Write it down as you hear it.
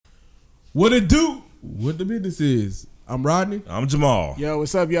What it do? What the business is? I'm Rodney. I'm Jamal. Yo,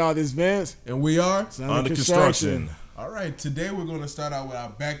 what's up, y'all? This is Vince. And we are Under construction. All right, today we're going to start out with our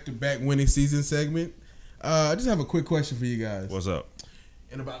back-to-back winning season segment. I just have a quick question for you guys. What's up?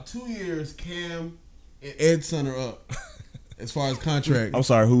 In about 2 years, Cam and Edson are up as far as contract. I'm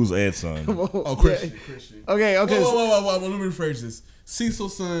sorry, who's Ed's son? Oh, Christian. Yeah. Christian. Okay. Whoa. Let me rephrase this.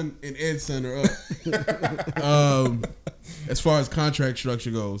 Cecil's son and Ed's son are up. As far as contract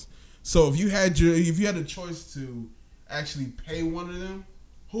structure goes. So if you had a choice to actually pay one of them,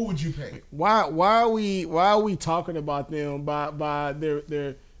 who would you pay? Why are we talking about them by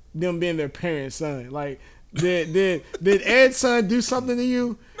their them being their parents' son? Like did Ed's son do something to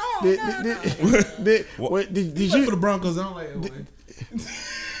you? No. Did you for the Broncos? I don't like Elway.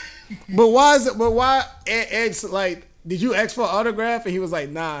 But why Ed's like? Did you ask for an autograph? And he was like,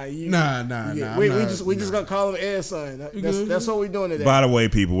 nah. Nah. We just gonna call him Ed's son. That's what we doing today. By the way,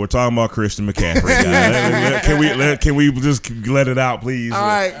 people, we're talking about Christian McCaffrey. Guys. Can we just let it out, please? All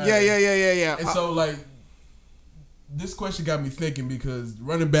right. Yeah. And so, like, this question got me thinking because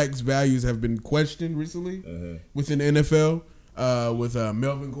running backs' values have been questioned recently within the NFL with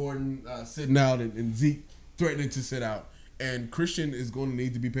Melvin Gordon sitting out and Zeke threatening to sit out. And Christian is going to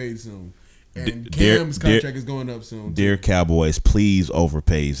need to be paid soon. And Cam's contract is going up soon. Dear Cowboys, please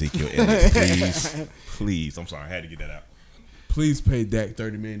overpay Ezekiel Elliott. Please. I'm sorry, I had to get that out. Please pay Dak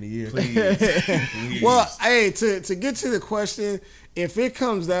 $30 million a year. Please. Well, hey, to get to the question, if it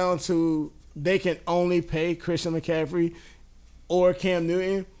comes down to they can only pay Christian McCaffrey or Cam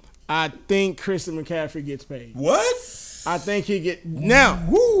Newton, I think Christian McCaffrey gets paid. What? I think he get now.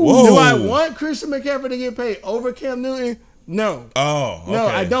 Whoa. Do I want Christian McCaffrey to get paid over Cam Newton? No. Oh, okay. No,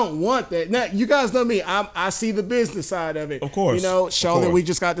 I don't want that. Now, you guys know me. I see the business side of it. Of course. You know, Charlotte, we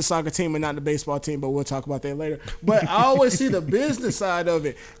just got the soccer team and not the baseball team, but we'll talk about that later. But I always see the business side of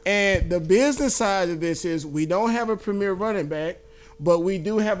it. And the business side of this is we don't have a premier running back, but we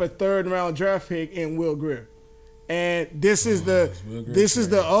do have a third-round draft pick in Will Grier. And this is the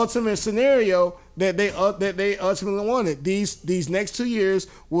ultimate scenario that they ultimately wanted. These next 2 years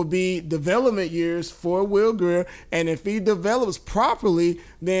will be development years for Will Grier, and if he develops properly,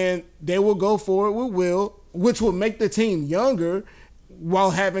 then they will go forward with Will, which will make the team younger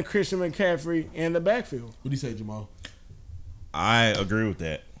while having Christian McCaffrey in the backfield. What do you say, Jamal? I agree with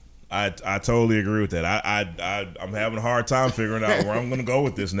that. I totally agree with that. I'm having a hard time figuring out where I'm going to go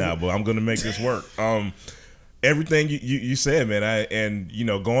with this now, but I'm going to make this work. Everything you said, man, and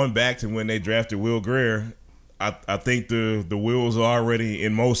going back to when they drafted Will Grier, I think the wheels are already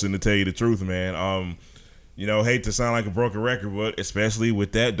in motion, to tell you the truth, man. Hate to sound like a broken record, but especially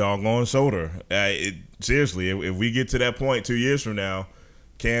with that doggone shoulder, seriously, if we get to that point 2 years from now,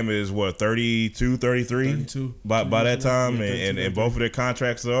 Cam is 32, 33 by that time, and both of their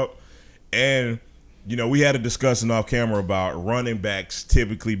contracts are up, and. We had a discussion off camera about running backs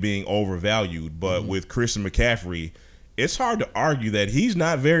typically being overvalued, but with Christian McCaffrey, it's hard to argue that he's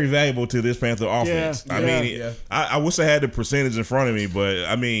not very valuable to this Panther offense. I wish I had the percentage in front of me, but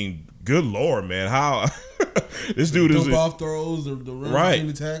I mean, good Lord, man, how this dude is off throws, the run right, between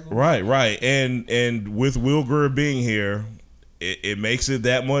the tackles. right, and with Will Grier being here, it makes it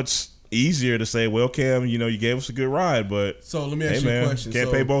that much easier to say, well, Cam, you gave us a good ride, but so let me ask you a question. Can't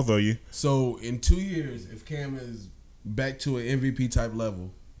pay both of you. So in 2 years, if Cam is back to an MVP type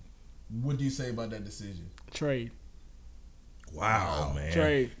level, what do you say about that decision? Trade. Wow, man.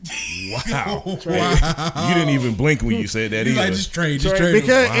 Trade. Wow. Trade. You didn't even blink when you said that either. Like, just trade.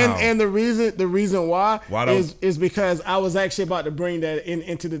 Because Wow. and the reason why is because I was actually about to bring that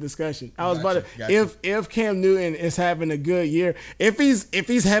into the discussion. I was if Cam Newton is having a good year, if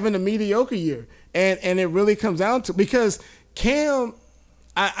he's having a mediocre year, and it really comes down to, because Cam,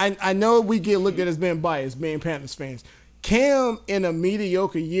 I know we get looked at as being biased, being Panthers fans. Cam in a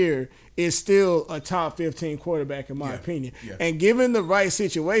mediocre year is still a top 15 quarterback in my opinion. Yeah. And given the right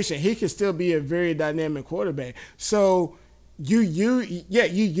situation, he can still be a very dynamic quarterback. So you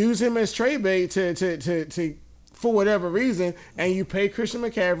use him as trade bait to for whatever reason, and you pay Christian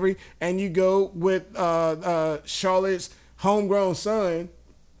McCaffrey and you go with Charlotte's homegrown son,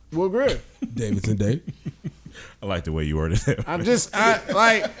 Will Grier. Davidson Day. I like the way you worded it. And Mecklenburg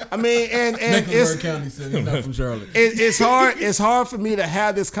County said he's not from Charlotte. It's hard for me to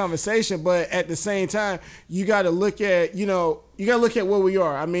have this conversation, but at the same time, you got to look at where we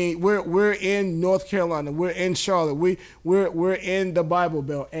are. I mean, we're in North Carolina, we're in Charlotte, we're in the Bible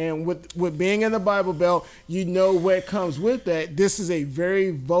Belt, and with being in the Bible Belt, what comes with that. This is a very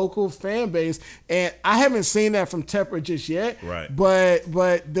vocal fan base, and I haven't seen that from Tepper just yet. Right. But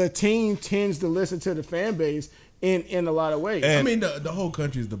the team tends to listen to the fan base. in a lot of ways. And, I mean, the whole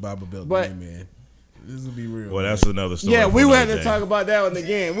country is the Bible Belt, man. This will be real. Well, that's another story. Yeah, we had to talk about that one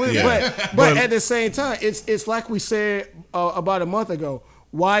again. But at the same time, it's like we said about a month ago.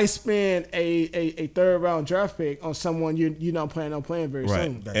 Why spend a third round draft pick on someone you don't plan on playing very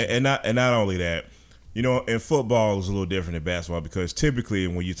soon? And not only that, in football it's a little different than basketball because typically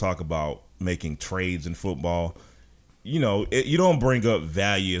when you talk about making trades in football, you don't bring up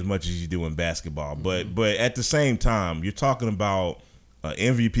value as much as you do in basketball. But at the same time, you're talking about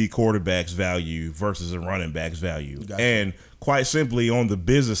MVP quarterback's value versus a running back's value. Gotcha. And quite simply, on the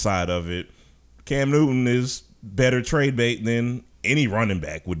business side of it, Cam Newton is better trade bait than any running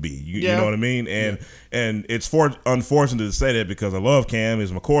back would be. You know what I mean? And it's unfortunate to say that because I love Cam.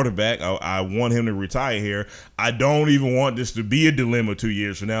 He's my quarterback. I want him to retire here. I don't even want this to be a dilemma 2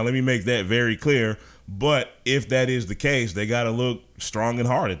 years from now. Let me make that very clear. But if that is the case, they got to look strong and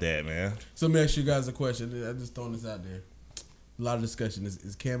hard at that, man. So let me ask you guys a question. I'm just throwing this out there. A lot of discussion.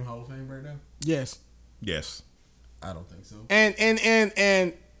 Is Cam Hall of Fame right now? Yes. I don't think so.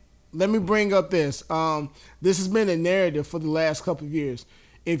 And let me bring up this. This has been a narrative for the last couple of years.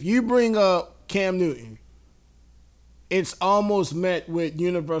 If you bring up Cam Newton, it's almost met with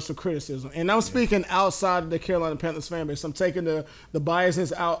universal criticism. And I'm speaking outside of the Carolina Panthers fan base. I'm taking the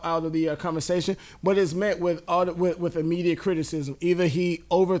biases out of the conversation, but it's met with immediate criticism. Either he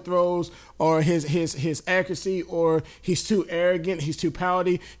overthrows or his accuracy, or he's too arrogant, he's too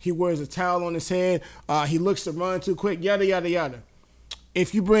pouty, he wears a towel on his head, he looks to run too quick, yada, yada, yada.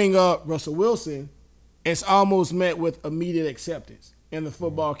 If you bring up Russell Wilson, it's almost met with immediate acceptance in the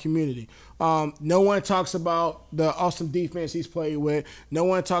football community. No one talks about the awesome defense he's played with. No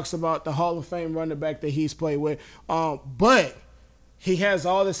one talks about the Hall of Fame running back that he's played with. But he has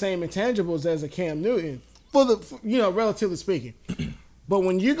all the same intangibles as a Cam Newton, relatively speaking. But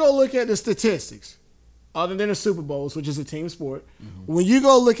when you go look at the statistics, other than the Super Bowls, which is a team sport, when you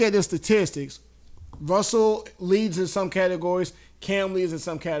go look at the statistics, Russell leads in some categories, Cam leads in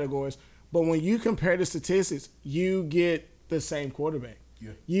some categories. But when you compare the statistics, you get the same quarterback.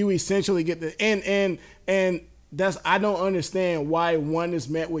 Yeah. You essentially get the and that's I don't understand why one is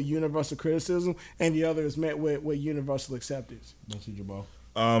met with universal criticism and the other is met with universal acceptance. That's your ball.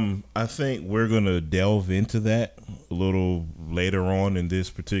 I think we're gonna delve into that a little later on in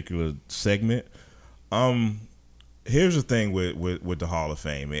this particular segment. Here's the thing with the Hall of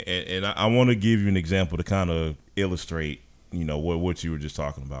Fame, and I want to give you an example to kind of illustrate, what you were just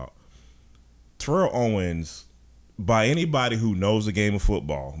talking about. Terrell Owens, by anybody who knows the game of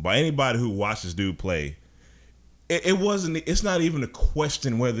football, by anybody who watched this dude play, it's not even a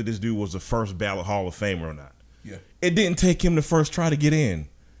question whether this dude was a first ballot Hall of Famer or not. Yeah. It didn't take him the first try to get in.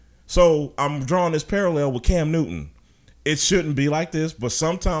 So I'm drawing this parallel with Cam Newton. It shouldn't be like this, but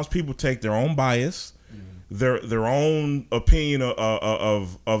sometimes people take their own bias, their own opinion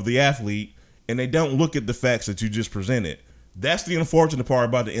of the athlete, and they don't look at the facts that you just presented. That's the unfortunate part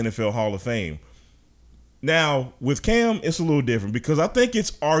about the NFL Hall of Fame. Now, with Cam, it's a little different because I think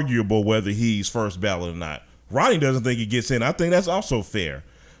it's arguable whether he's first ballot or not. Ronnie doesn't think he gets in. I think that's also fair.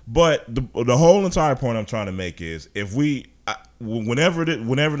 But the whole entire point I'm trying to make is whenever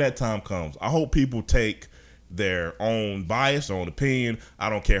that time comes, I hope people take their own bias, their own opinion. I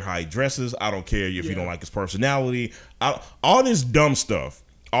don't care how he dresses. I don't care if you don't like his personality. All this dumb stuff,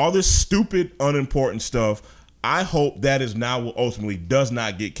 all this stupid, unimportant stuff, I hope that is now what ultimately does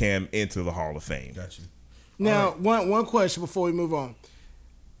not get Cam into the Hall of Fame. Gotcha. Now, one question before we move on.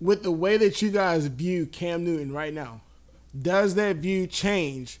 With the way that you guys view Cam Newton right now, does that view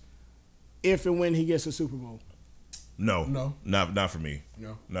change if and when he gets a Super Bowl? No. Not for me.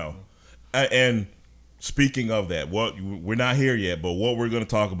 No. And speaking of that, we're not here yet, but what we're going to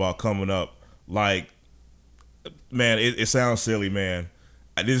talk about coming up, man, it sounds silly, man.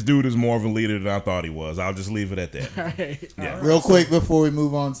 This dude is more of a leader than I thought he was. I'll just leave it at that. Right. Yeah. Real quick before we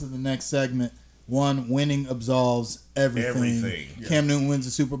move on to the next segment, winning absolves everything. Cam Newton wins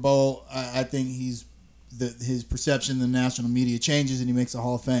the Super Bowl. I think his perception in the national media changes and he makes a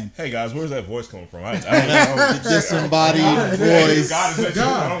Hall of Fame. Hey guys, where's that voice coming from? I don't disembodied voice of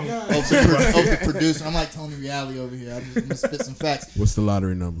the producer. I'm like Tony Reali over here. I'm gonna spit some facts. What's the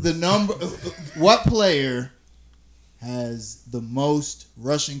lottery number? What player has the most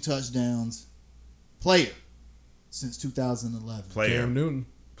rushing touchdowns since 2011? Cam Newton.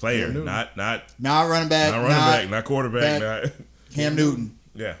 Not running back, not quarterback, Cam Newton.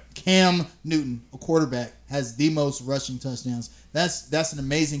 Yeah. Cam Newton, a quarterback, has the most rushing touchdowns. That's an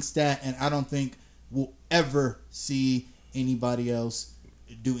amazing stat, and I don't think we'll ever see anybody else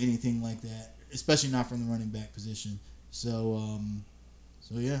do anything like that, especially not from the running back position. So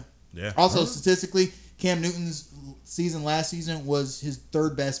yeah. Yeah. Also, statistically, Cam Newton's season last season was his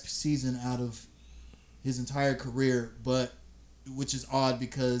third best season out of his entire career, but which is odd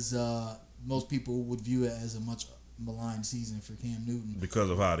because most people would view it as a much maligned season for Cam Newton because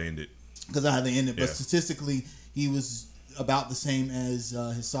of how it ended. Because of how they ended, but statistically, he was about the same as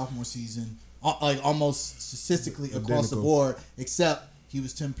his sophomore season, like almost statistically across the board, except he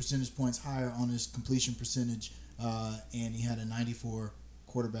was 10 percentage points higher on his completion percentage, and he had a 94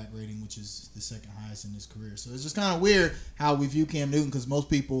 quarterback rating, which is the second highest in his career. So it's just kind of weird how we view Cam Newton, because most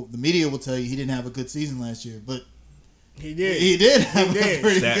people, the media will tell you he didn't have a good season last year, but he did. He did have a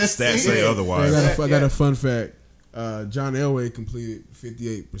pretty good season. Stats say otherwise. I got a fun fact. John Elway completed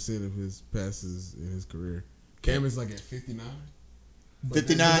 58% of his passes in his career. Cam is like at 59.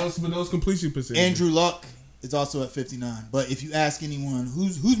 59. With those completion percentage. Andrew Luck is also at 59. But if you ask anyone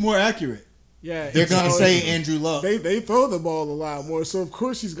who's more accurate, they're gonna say Andrew Luck. They throw the ball a lot more, so of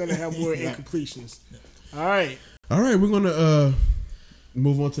course he's gonna have more incompletions. All right, we're gonna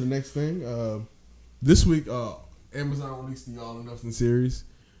move on to the next thing. This week, Amazon released the All or Nothing series,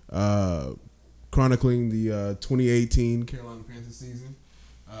 chronicling the 2018 Carolina Panthers season,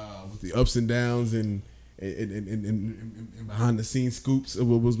 with the ups and downs and behind the scenes scoops of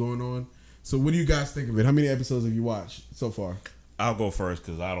what was going on. So what do you guys think of it? How many episodes have you watched so far? I'll go first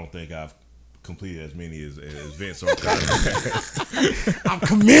because I don't think I've completed as many as Vince or Kyle. I'm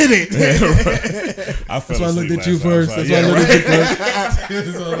committed. That's why I looked at you first. That's why I looked at you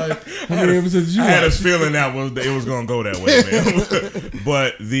first. So like, how many episodes did you watch? I had a feeling it was going to go that way, man.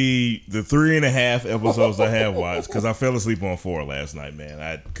 But the 3.5 episodes I have watched, because I fell asleep on 4 last night, man.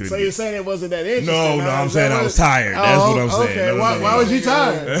 I couldn't. So you're saying it wasn't that interesting? No, I'm saying I was tired. That's what I'm saying. Okay. Why was you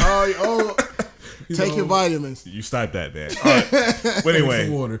tired? Take your vitamins. You stop that, man. All right. But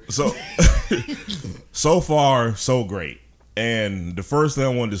anyway, so far, so great. And the first thing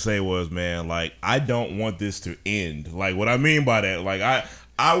I wanted to say was, man, like, I don't want this to end. Like, what I mean by that, like,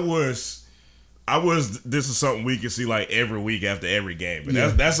 I was. This is something we can see like every week after every game.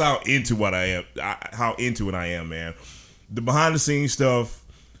 But that's how into what I am. How into it I am, man. The behind the scenes stuff.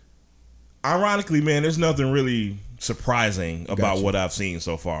 Ironically, man, there's nothing really surprising about what I've seen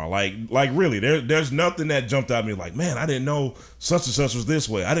so far. Like really, there's nothing that jumped out at me like, man, I didn't know such and such was this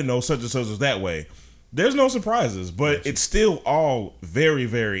way. I didn't know such and such was that way. There's no surprises, but it's still all very,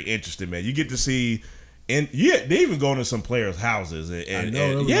 very interesting, man. You get to see, and they even go into some players' houses, and you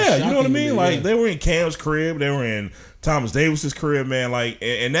know what I mean. Like they were in Cam's crib, they were in Thomas Davis's crib, man. Like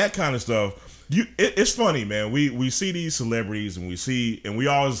and that kind of stuff. It's funny, man. We see these celebrities, and we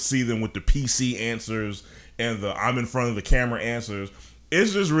always see them with the PC answers and the I'm in front of the camera answers.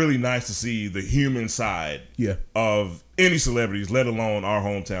 It's just really nice to see the human side of any celebrities, let alone our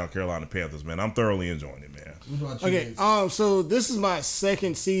hometown Carolina Panthers, man. I'm thoroughly enjoying it, man. Okay, so this is my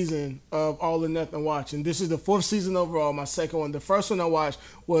second season of All or Nothing watching. This is the 4th season overall, my second one. The first one I watched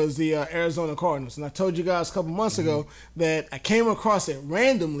was the Arizona Cardinals. And I told you guys a couple months ago that I came across it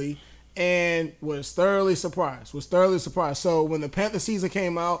randomly and was thoroughly surprised. So when the Panther season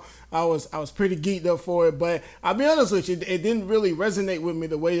came out, I was pretty geeked up for it. But I'll be honest with you, it didn't really resonate with me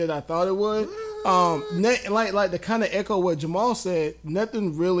the way that I thought it would. Like to kind of echo what Jamal said,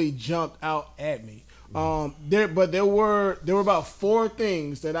 nothing really jumped out at me. There were about 4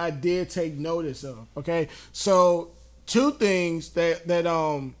 things that I did take notice of. Okay, so 2 things that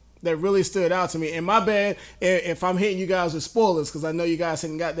really stood out to me. And my bad if I'm hitting you guys with spoilers, because I know you guys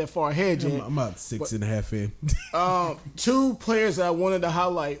hadn't got that far ahead yet. I'm about 6.5 in. 2 players that I wanted to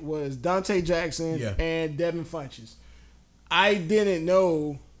highlight was Dante Jackson and Devin Funchess. I didn't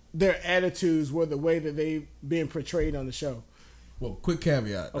know their attitudes were the way that they've been portrayed on the show. Well, quick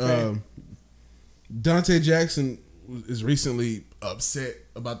caveat. Okay. Dante Jackson is recently upset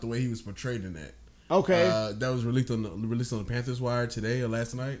about the way he was portrayed in that. Okay. That was released on the Panthers Wire today or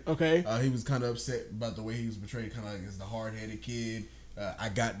last night. Okay. He was kind of upset about the way he was portrayed, kind of like as the hard-headed kid. I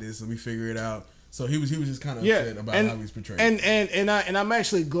got this. Let me figure it out. So he was just kind of upset about how he was portrayed. And I'm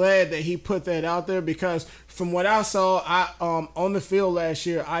actually glad that he put that out there, because from what I saw, on the field last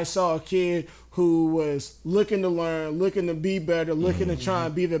year, I saw a kid who was looking to learn, looking to be better, looking to try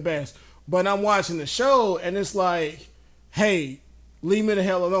and be the best. But I'm watching the show and it's like, hey, leave me the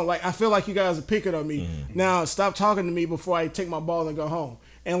hell alone. Like, I feel like you guys are picking on me. Now, stop talking to me before I take my ball and go home.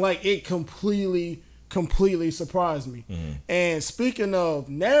 And, like, it completely surprised me. And speaking of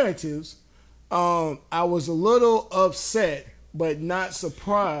narratives, I was a little upset but not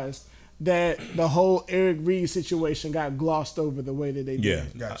surprised that the whole Eric Reid situation got glossed over the way that they did. Yeah,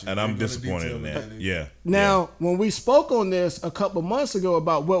 gotcha. And I'm disappointed in that. Yeah. Now, when we spoke on this a couple months ago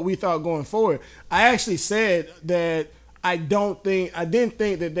about what we thought going forward, I actually said that I didn't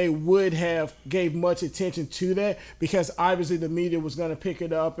think that they would have gave much attention to that because obviously the media was going to pick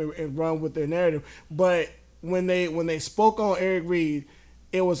it up and run with their narrative. But when they spoke on Eric Reid,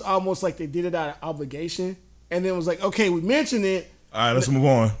 it was almost like they did it out of obligation, and then it was like, okay, we mentioned it. All right, let's move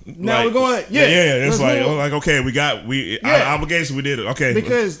on. Now we're going. Yeah. It's like okay, our obligation. We did it. Okay,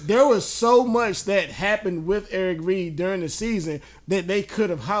 because there was so much that happened with Eric Reid during the season that they could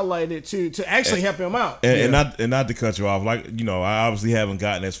have highlighted to actually help him out. And not to cut you off, like I obviously haven't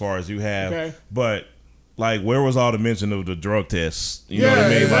gotten as far as you have, but like where was all the mention of the drug tests? You know what I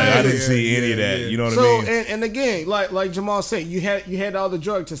mean? Exactly. Like I didn't see any of that. You know what I mean? So and again, like Jamal said, you had all the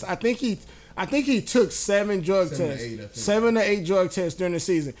drug tests. I think he took 7 drug tests. 7 to 8 drug tests during the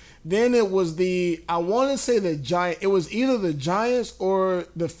season. Then it was I want to say the Giant. It was either the Giants or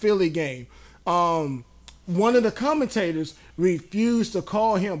the Philly game. One of the commentators refused to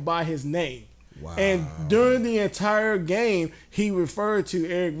call him by his name. Wow. And during the entire game, he referred to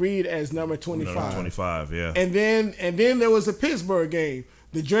Eric Reid as number 25. Number 25, yeah. And then there was a Pittsburgh game,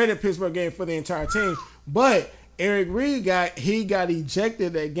 the dreaded Pittsburgh game for the entire team. But Eric Reid got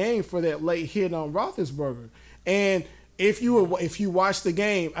ejected that game for that late hit on Roethlisberger. And if you watch the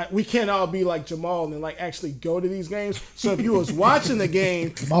game, we can't all be like Jamal and like actually go to these games. So if you was watching the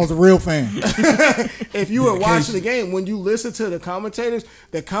game, Jamal's a real fan. If you were watching the game, when you listen to the commentators,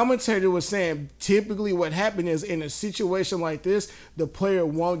 the commentator was saying typically what happened is in a situation like this, the player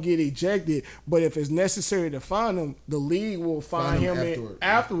won't get ejected, but if it's necessary to find him, the league will find him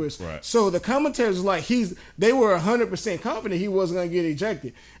afterwards. Right. So the commentators like they were 100% confident he wasn't going to get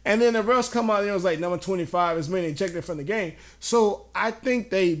ejected. And then the refs come out and it was like number 25 has been ejected from the game. So I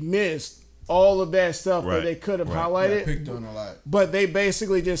think they missed all of that stuff that they could have highlighted. Yeah, picked on a lot. But they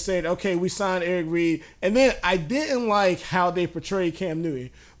basically just said, okay, we signed Eric Reid. And then I didn't like how they portrayed Cam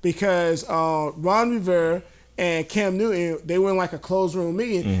Newton because Ron Rivera and Cam Newton, they were in like a closed room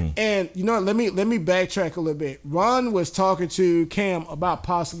meeting. Mm-hmm. And you know, let me backtrack a little bit. Ron was talking to Cam about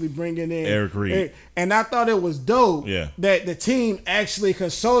possibly bringing in Eric Reid. And I thought it was dope that the team actually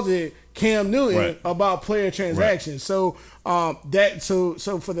consulted Cam Newton about player transactions. So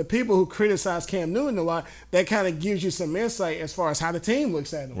so for the people who criticize Cam Newton a lot, that kind of gives you some insight as far as how the team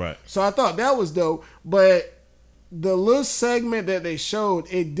looks at him. Right. So I thought that was dope. But the little segment that they showed,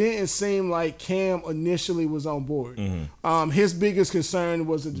 it didn't seem like Cam initially was on board. Mm-hmm. His biggest concern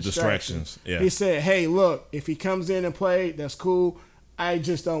was the distractions. Yeah. He said, hey, look, if he comes in and play, that's cool. I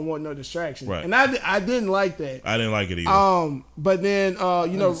just don't want no distraction. Right. And I didn't like that. I didn't like it either. But then I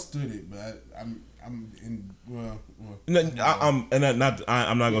understood it, but I'm in I'm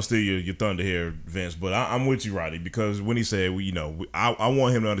not gonna steal your thunder here, Vince, but I'm with you, Roddy, because when he said, I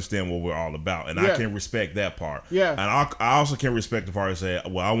want him to understand what we're all about, and I can respect that part. Yeah, and I also can respect the part that say,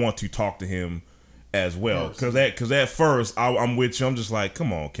 well, I want to talk to him as well, because at first I'm with you. I'm just like,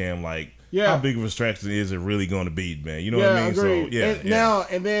 come on, Cam, like. Yeah. How big of a distraction is it really going to be, man? You know what I mean? Agreed. So Now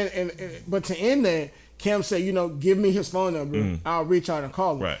but to end that, Cam said, give me his phone number. Mm-hmm. I'll reach out and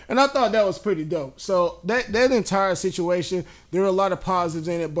call him. Right. And I thought that was pretty dope. So that entire situation, there were a lot of positives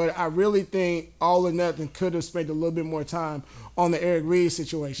in it, but I really think All or Nothing could have spent a little bit more time on the Eric Reid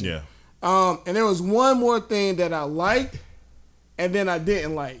situation. Yeah. And there was one more thing that I liked, and then I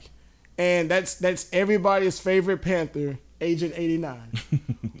didn't like, and that's everybody's favorite Panther, Agent 89.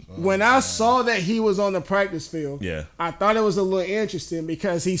 When I saw that he was on the practice field, I thought it was a little interesting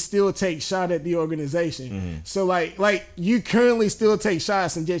because he still takes shot at the organization. Mm-hmm. So like you currently still take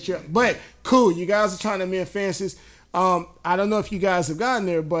shots and get but cool, you guys are trying to mend fences. I don't know if you guys have gotten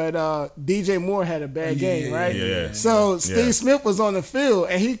there, but DJ Moore had a bad game, right? Yeah. So Steve Smith was on the field,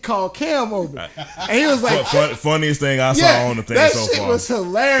 and he called Cam over. And he was like... funniest thing I saw on the thing so far. That shit was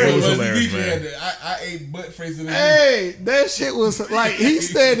hilarious. It was hilarious, man. I ate butt phrases. Hey, that shit was like, he's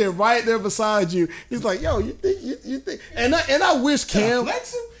standing right there beside you. He's like, yo, you think... And I wish Cam...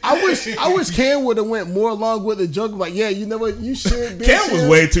 I wish Cam would have went more along with the joke. Like, yeah, you know what? You should bench Cam was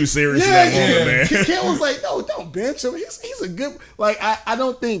way too serious in that moment, man. Cam was like, no, don't bench him. He's a good... Like, I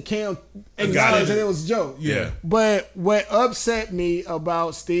don't think Cam acknowledged that it was a joke. Yeah. But what upset me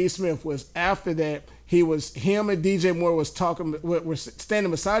about Steve Smith was after that, him and DJ Moore were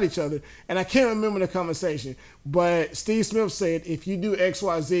standing beside each other, and I can't remember the conversation, but Steve Smith said, if you do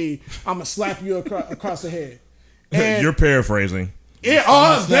XYZ, I'm going to slap you across the head. And you're paraphrasing. Yeah,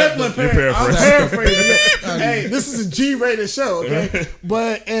 I'm definitely paraphrasing. Hey, this is a G-rated show, okay?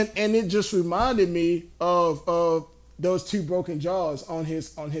 But and it just reminded me of those 2 broken jaws on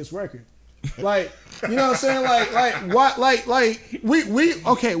his record. Like, you know what I'm saying?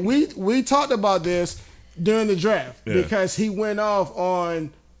 We talked about this during the draft because he went off on,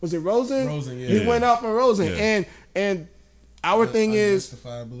 was it Rosen? Rosen, yeah. He went off on Rosen. Yeah. And our thing is,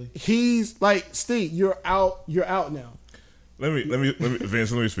 he's like, Steve, you're out now. Let me,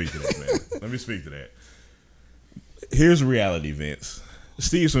 Vince. Let me speak to that, man. Let me speak to that. Here's reality, Vince.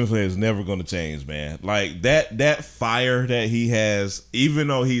 Steve Smith is never going to change, man. Like that fire that he has, even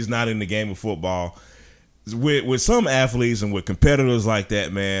though he's not in the game of football. With some athletes and with competitors like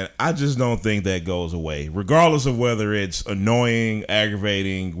that, man, I just don't think that goes away. Regardless of whether it's annoying,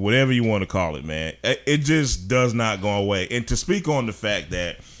 aggravating, whatever you want to call it, man, it just does not go away. And to speak on the fact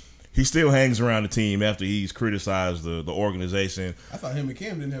that he still hangs around the team after he's criticized the organization. I thought him and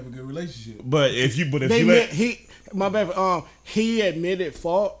Cam didn't have a good relationship. He admitted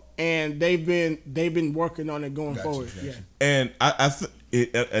fault, and they've been working on it going forward. Gotcha. Yeah. And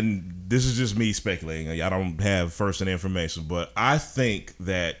and this is just me speculating. I don't have first-hand information, but I think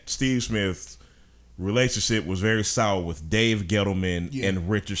that Steve Smith's relationship was very sour with Dave Gettleman and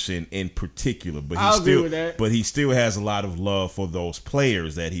Richardson in particular. But he still has a lot of love for those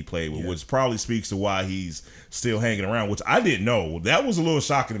players that he played with, which probably speaks to why he's still hanging around, which I didn't know. That was a little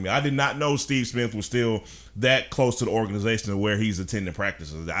shocking to me. I did not know Steve Smith was still that close to the organization where he's attending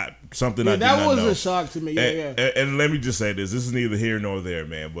practices. I did not know. That was a shock to me. And let me just say this. This is neither here nor there,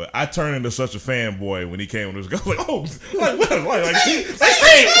 man. But I turned into such a fanboy when he came on this guy. Like, oh, like Steve,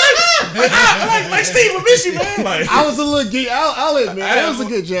 like Steve, I miss you, man. Like, I was a little geek. I'll admit, that was a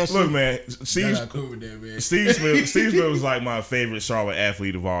good gesture. Look, man, Steve Smith was like my favorite Charlotte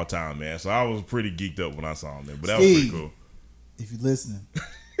athlete of all time, man. So I was pretty geeked up when I saw him there. But that was pretty cool. If you're listening,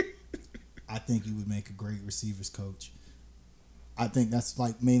 I think you would make a great receivers coach. I think that's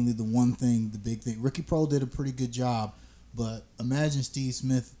like mainly the one thing, the big thing. Ricky Proehl did a pretty good job, but imagine Steve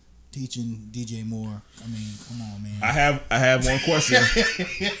Smith teaching DJ Moore. I mean, come on, man. I have one question.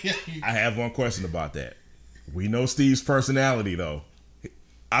 I have one question about that. We know Steve's personality, though.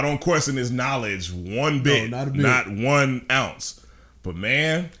 I don't question his knowledge one bit, not 1 ounce. But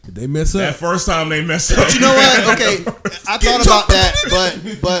man, did they mess up? That first time they messed up. But you know what? Okay, I thought about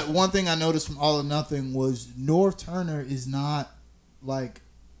that, but one thing I noticed from All or Nothing was Norv Turner is not like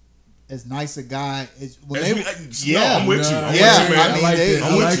as nice a guy as I'm with you. I'm with you, man.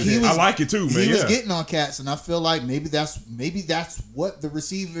 I like it too, man. He was getting on cats, and I feel like maybe that's what the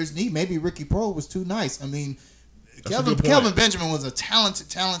receivers need. Maybe Ricky Proehl was too nice. I mean, Kelvin Benjamin was a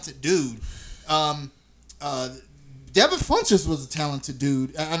talented dude. Devin Funchess was a talented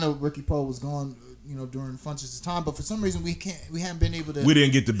dude. I know Ricky Proehl was gone, during Funchess' time, but for some reason we haven't been able to. We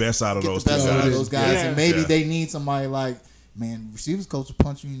didn't get the best out of those guys, and maybe they need somebody like, man, receivers coach will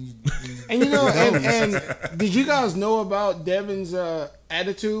punch you. And and did you guys know about Devin's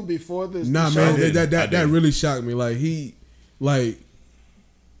attitude before this? Nah, man, that really shocked me. Like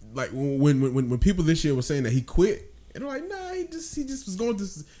when people this year were saying that he quit, and I'm like, nah, he just was going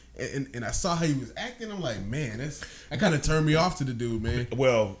through. And I saw how he was acting. I'm like, man, that kind of turned me off to the dude, man.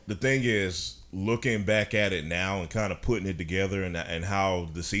 Well, the thing is, looking back at it now and kind of putting it together and how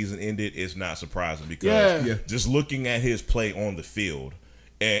the season ended, it's not surprising because just looking at his play on the field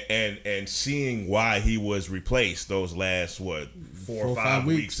and seeing why he was replaced those last 4 or 5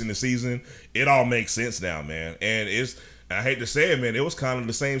 weeks in the season, it all makes sense now, man. And I hate to say it, man, it was kind of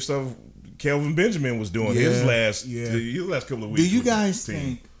the same stuff Kelvin Benjamin was doing his last couple of weeks. Do you guys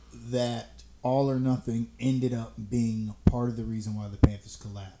think that All or Nothing ended up being part of the reason why the Panthers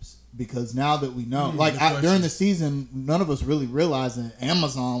collapsed? Because now that we know, during the season, none of us really realized that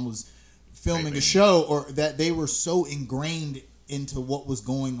Amazon was filming a show, or that they were so ingrained into what was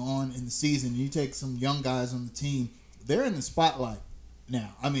going on in the season. You take some young guys on the team, they're in the spotlight now.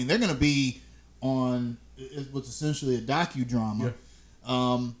 I mean, they're going to be on what's essentially a docudrama.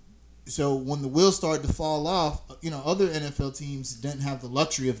 Yeah. So when the wheels started to fall off, other NFL teams didn't have the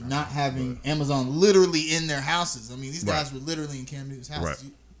luxury of not having Amazon literally in their houses. I mean, these guys were literally in Cam Newton's house. Right.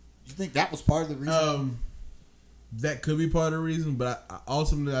 You think that was part of the reason? That could be part of the reason, but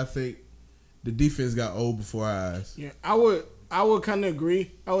ultimately I think the defense got old before our eyes. Yeah, I would kind of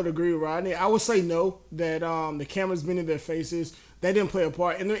agree. I would agree with Rodney. I would say no, that the cameras been in their faces. They didn't play a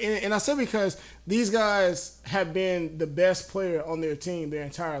part. And I said because these guys have been the best player on their team their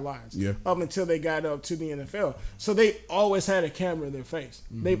entire lives. Yeah. Up until they got up to the NFL. So they always had a camera in their face.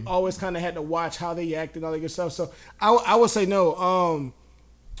 Mm-hmm. They've always kind of had to watch how they act and all that good stuff. So I would say no.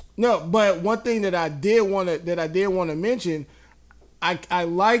 No, but one thing that I did want to mention, I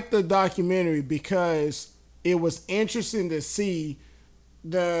like the documentary because it was interesting to see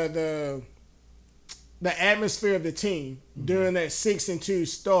the atmosphere of the team during that 6-2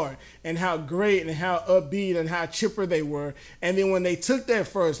 start, and how great and how upbeat and how chipper they were. And then when they took that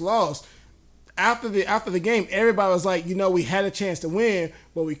first loss, after the game, everybody was like, we had a chance to win,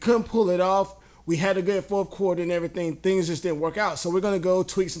 but we couldn't pull it off. we had a good fourth quarter and everything. Things just didn't work out. So we're going to go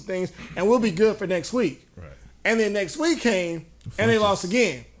tweak some things, and we'll be good for next week. Right. And then next week came, and they lost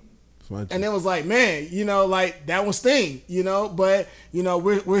again. And it was like, man, like that was sting, but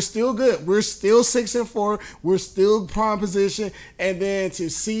we're still good. We're still 6-4. We're still prime position. And then to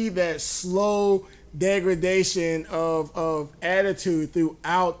see that slow degradation of attitude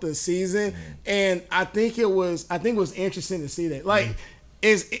throughout the season, and I think it was interesting to see that. Like,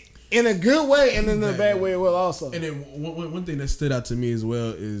 is in a good way and in a bad way as well also. And then one thing that stood out to me as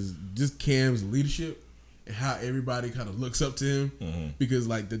well is just Cam's leadership. How everybody kind of looks up to him, because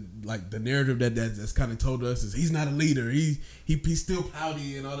like the narrative that's kind of told us is he's not a leader. He's still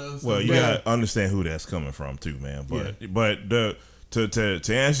pouty and all that. Well, you gotta understand who that's coming from too, man. But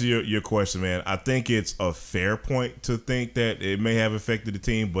to answer your question, man, I think it's a fair point to think that it may have affected the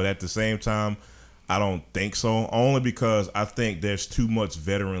team, but at the same time, I don't think so. Only because I think there's too much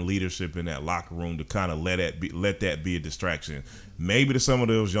veteran leadership in that locker room to kind of let that be a distraction. Maybe to some of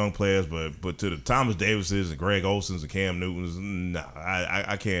those young players, but to the Thomas Davises and Greg Olsons and Cam Newtons, nah,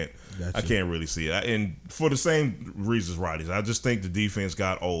 I can't. Gotcha. I can't really see it. And for the same reasons, Roddy, I just think the defense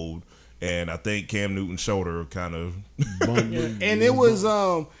got old, and I think Cam Newton's shoulder kind of. And it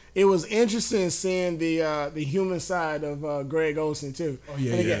was interesting seeing the human side of Greg Olsen too. Oh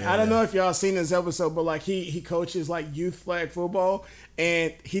yeah, and again, I don't know if y'all seen this episode, but like he coaches like youth flag football,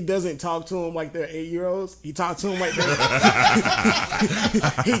 and he doesn't talk to them like they're 8-year-olds. He talks to them like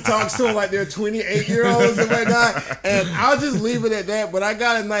he talks to them like they're 28-year-olds and whatnot. And I'll just leave it at that. But I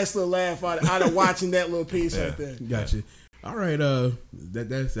got a nice little laugh out of watching that little piece right there. Gotcha. All right,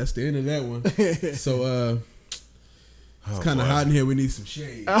 that's the end of that one. So it's kind of hot in here. We need some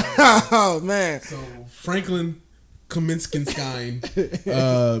shade. Oh man! So Franklin Kaminsky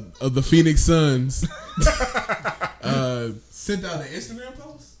of the Phoenix Suns sent out an Instagram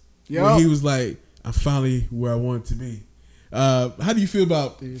post where he was like, "I'm finally where I want to be." How do you feel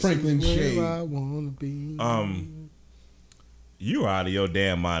about Franklin's shade? I want to be. You out of your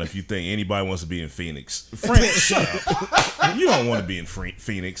damn mind if you think anybody wants to be in Phoenix. Frank, shut up. You don't want to be in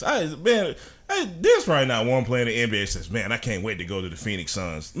Phoenix. There's right now one player in the NBA that says, man, I can't wait to go to the Phoenix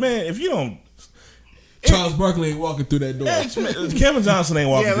Suns. Man, if you don't... Charles Barkley ain't walking through that door. Kevin Johnson ain't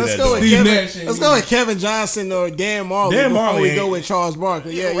walking through that door. Let's go with Kevin Johnson or Dan Marley before we go with Charles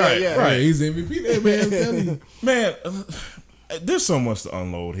Barkley. Yeah. Right, he's MVP there, man. I'm telling you. Man... there's so much to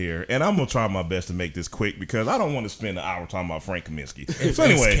unload here, and I'm gonna try my best to make this quick because I don't want to spend an hour talking about Frank Kaminsky. So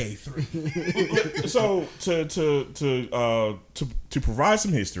anyway, so to provide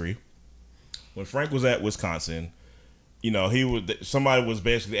some history, when Frank was at Wisconsin, somebody was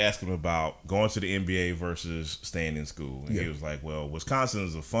basically asking him about going to the NBA versus staying in school, and he was like, "Well, Wisconsin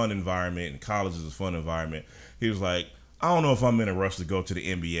is a fun environment, and college is a fun environment." He was like, I don't know if I'm in a rush to go to the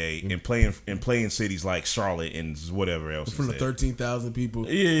NBA and play in cities like Charlotte and whatever else. From the 13,000 people.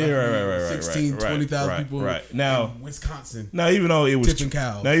 Right. 16, 20,000 people. Right. Now, in Wisconsin. Now, even though it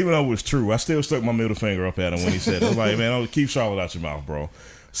was true, I still stuck my middle finger up at him when he said it. I was like, man, keep Charlotte out your mouth, bro.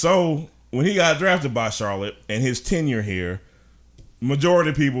 So, when he got drafted by Charlotte and his tenure here,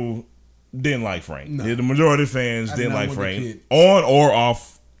 majority of people didn't like Frank. No. The majority of fans didn't like Frank on or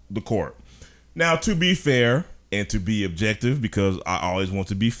off the court. Now, to be fair, and to be objective, because I always want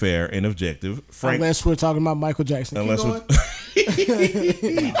to be fair and objective. Frank, unless we're talking about Michael Jackson. Unless we're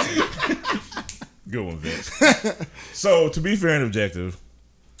good one, Vince. So to be fair and objective,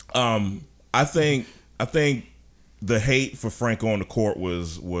 I think the hate for Frank on the court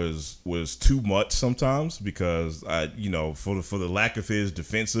was too much sometimes because for the lack of his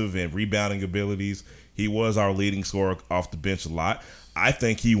defensive and rebounding abilities, he was our leading scorer off the bench a lot. I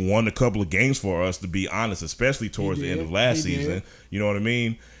think he won a couple of games for us, to be honest, especially towards the end of last season. You know what I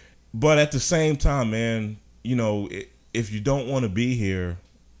mean? But at the same time, man, if you don't want to be here,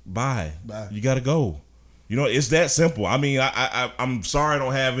 bye. You got to go. It's that simple. I mean, I'm sorry I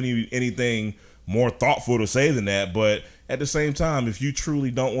don't have anything more thoughtful to say than that. But at the same time, if you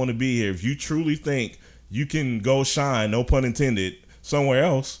truly don't want to be here, if you truly think you can go shine, no pun intended, somewhere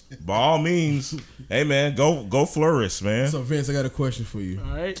else, by all means, hey man, go flourish, man. So Vince, I got a question for you.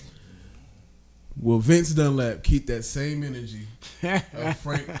 All right. Will Vince Dunlap keep that same energy of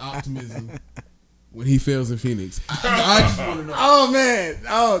Frank optimism when he fails in Phoenix? I just want to know. Oh man,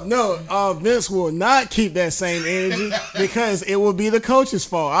 oh no, Vince will not keep that same energy because it will be the coach's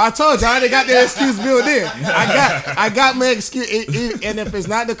fault. I told you I already got that excuse built in. I got my excuse, and if it's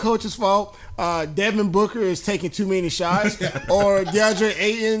not the coach's fault, Devin Booker is taking too many shots, or DeAndre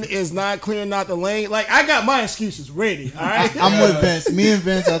Ayton is not clearing out the lane. Like, I got my excuses ready. All right, I'm with Vince. Me and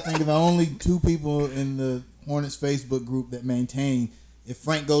Vince, I think, are the only two people in the Hornets Facebook group that maintain if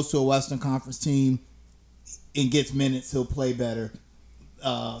Frank goes to a Western Conference team and gets minutes, he'll play better.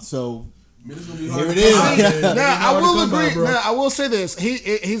 So here it is. Now I will agree. Now I will say this: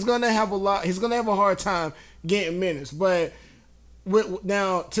 he's gonna have He's gonna have a hard time getting minutes. But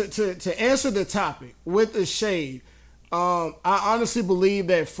now to answer the topic with the shade, I honestly believe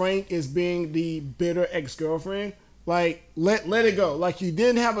that Frank is being the bitter ex-girlfriend. Like let it go. Like you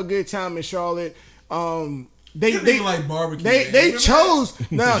didn't have a good time in Charlotte. They like barbecue. They chose.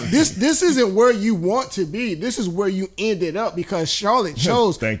 Now this isn't where you want to be. This is where you ended up because Charlotte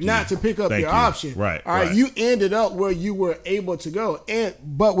chose not to pick up your option. Right. All right. You ended up where you were able to go.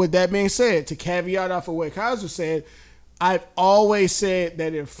 But with that being said, to caveat off of what Kaiser said, I've always said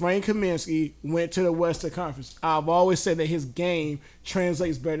that if Frank Kaminsky went to the Western Conference, I've always said that his game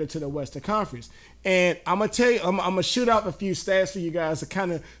translates better to the Western Conference. And I'm gonna tell you, I'm gonna shoot out a few stats for you guys to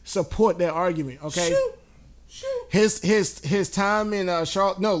kind of support that argument. Okay. Shoot. His time in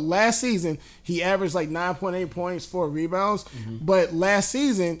Charlotte. No, last season he averaged like 9.8 points, 4 rebounds. Mm-hmm. But last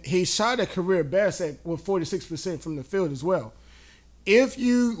season he shot a career best with 46% from the field as well. If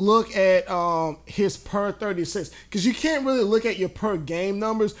you look at his per 36, because you can't really look at your per game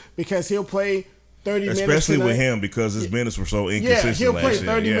numbers because he'll play 30 minutes. Especially with him because his minutes were so inconsistent. Yeah, he'll play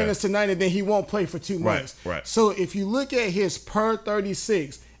 30 minutes tonight and then he won't play for 2 months. Right. So if you look at his per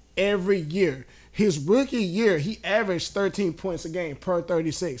 36 every year, his rookie year, he averaged 13 points a game per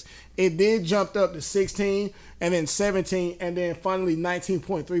 36. It then jumped up to 16 and then 17 and then finally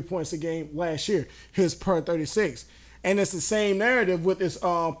 19.3 points a game last year, his per 36. And it's the same narrative with his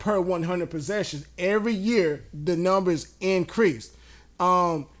per 100 possessions. Every year, the numbers increased.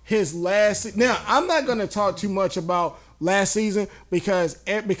 His last... Now, I'm not going to talk too much about last season because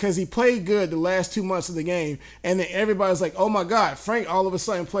he played good the last 2 months of the game, and then everybody's like, oh my God, Frank all of a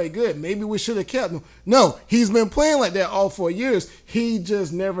sudden played good. Maybe we should have kept him. No, he's been playing like that all 4 years. He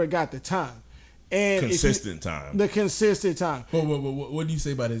just never got the time. And consistent time. The consistent time. What do you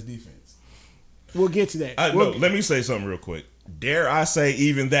say about his defense? We'll get to that. Let me say something real quick. Dare I say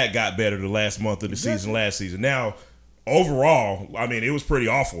even that got better the last month of the season last season. Now, overall, I mean, it was pretty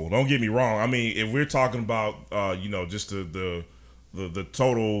awful. Don't get me wrong. I mean, if we're talking about, just the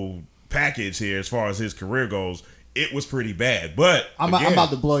total package here as far as his career goes, it was pretty bad. But I'm about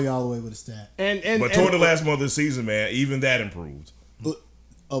to blow you all the way with a stat. But toward the last month of the season, man, even that improved. But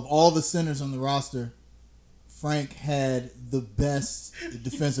of all the centers on the roster, Frank had the best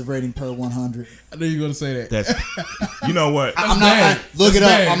defensive rating per 100. I knew you were going to say that. That's, you know what? Look it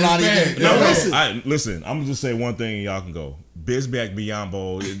up. I'm not even. Listen, I'm going to just say one thing and y'all can go. Bismack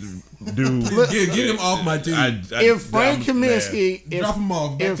Biyombo, dude. Get him off my team. If Frank Kaminsky. Drop him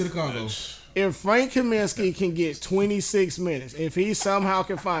off. Back to the Congo. If Frank Kaminsky can get 26 minutes, if he somehow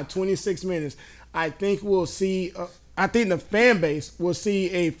can find 26 minutes, I think we'll see... I think the fan base will see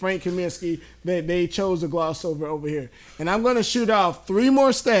a Frank Kaminsky that they chose to gloss over here. And I'm going to shoot off 3 more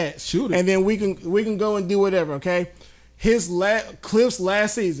stats. And then we can go and do whatever, okay? Cliff's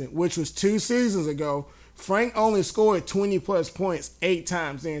last season, which was 2 seasons ago, Frank only scored 20-plus points 8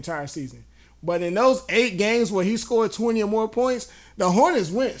 times the entire season. But in those 8 games where he scored 20 or more points, the Hornets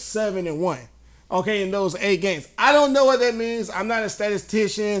went 7-1. Okay, in those 8 games. I don't know what that means. I'm not a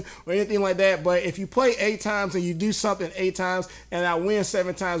statistician or anything like that, but if you play 8 times and you do something 8 times and I win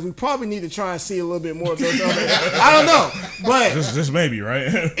 7 times, we probably need to try and see a little bit more of those other. I don't know, but this may be right.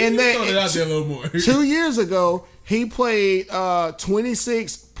 And then throw it out there a little more. 2 years ago, he played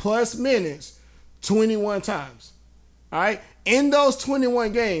 26 plus minutes 21 times. All right, in those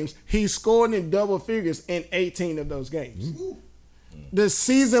 21 games, he scored in double figures in 18 of those games. Mm-hmm. The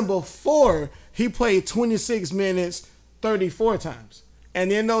season before, he played 26 minutes 34 times.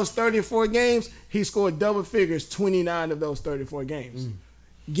 And in those 34 games, he scored double figures 29 of those 34 games.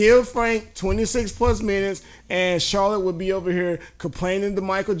 Give Frank 26 plus minutes, and Charlotte would be over here complaining to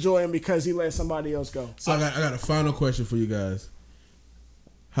Michael Jordan because he let somebody else go. So I got a final question for you guys.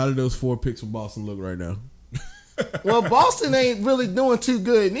 How do those 4 picks for Boston look right now? Well, Boston ain't really doing too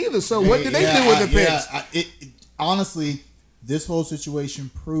good neither. So what did they do with the picks? Honestly, this whole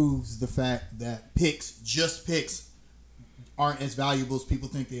situation proves the fact that just picks, aren't as valuable as people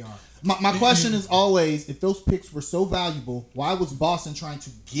think they are. My question is always, if those picks were so valuable, why was Boston trying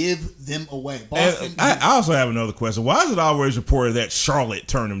to give them away? Boston. I also have another question. Why is it always reported that Charlotte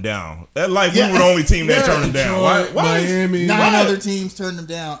turned them down? We were the only team that turned them down. Why Miami. 9 other teams turned them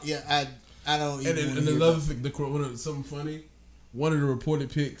down. Yeah, I don't even. And another thing, something funny, one of the reported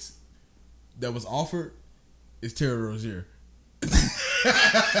picks that was offered is Terry Rozier.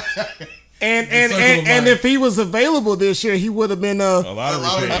 And if he was available this year, he would have been a lot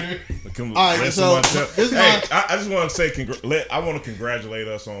of All right, so I just want to say, I want to congratulate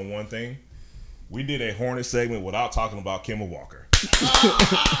us on one thing. We did a Hornet segment without talking about Kemba Walker.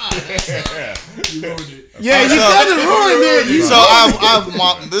 You ruined it. Yeah, you kind of ruined it.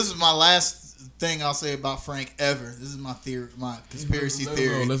 So this is my last thing I'll say about Frank ever. This is my theory, my conspiracy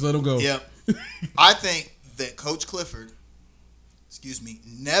theory. Let's let him go. Yep. I think that Coach Clifford,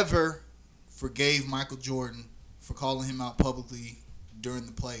 never forgave Michael Jordan for calling him out publicly during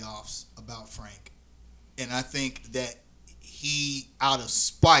the playoffs about Frank. And I think that he, out of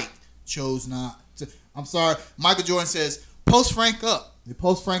spite, chose not to. I'm sorry. Michael Jordan says, post Frank up. They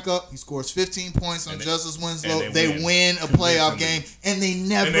post Frank up. He scores 15 points on Justice Winslow. They win a playoff game, and they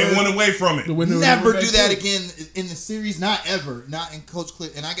went away from it. Never do that again in the series. Not ever. Not in Coach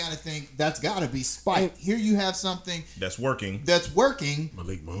Cliff. And I got to think that's got to be spite. Here you have something that's working.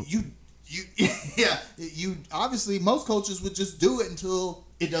 Malik Monk. You obviously most coaches would just do it until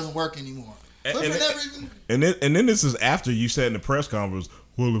it doesn't work anymore. And then this is after you said in the press conference,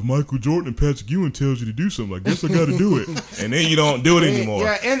 well, if Michael Jordan and Patrick Ewing tells you to do something, I guess I got to do it. And then you don't do it anymore.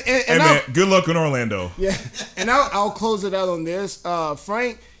 Yeah, and man, good luck in Orlando. Yeah, and I'll close it out on this.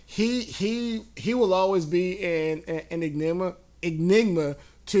 Frank, he will always be an enigma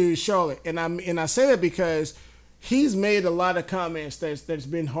to Charlotte, and I say that because he's made a lot of comments that's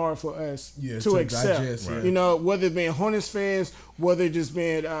been hard for us to accept. Digest, right. You know, whether it being Hornets fans, whether it just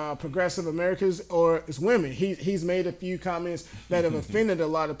being progressive Americans or it's women. He's made a few comments that have offended a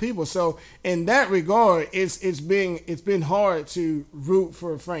lot of people. So in that regard, it's been hard to root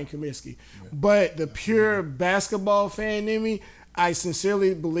for Frank Kaminsky. Yeah. But the pure basketball fan in me, I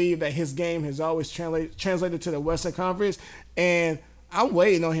sincerely believe that his game has always translated to the Western Conference, and I'm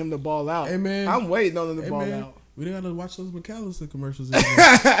waiting on him to ball out. Hey, man. I'm waiting on him to ball out. We didn't have to watch those McAllister commercials.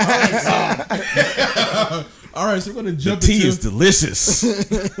 All right, so we're gonna jump. The tea is delicious.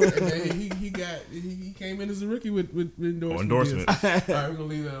 He came in as a rookie with endorsement. All right, we're gonna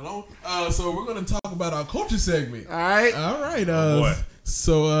leave that alone. So we're gonna talk about our culture segment. All right. Oh boy.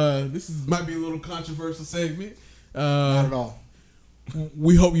 So this might be a little controversial segment. Not at all.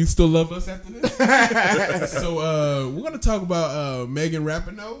 We hope you still love us after this. So we're gonna talk about Megan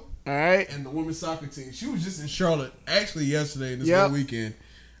Rapinoe. All right. And the women's soccer team. She was just in Charlotte actually yesterday and this whole weekend.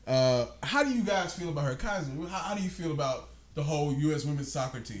 How do you guys feel about her? Kaiser, how do you feel about the whole U.S. women's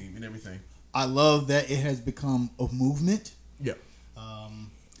soccer team and everything? I love that it has become a movement. Yeah.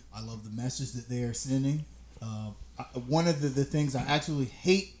 I love the message that they are sending. One of the things I actually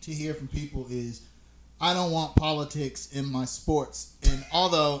hate to hear from people is, I don't want politics in my sports. And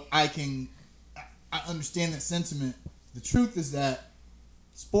although I understand that sentiment, the truth is that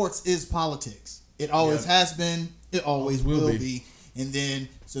sports is politics. It always has been. It always will be. And then,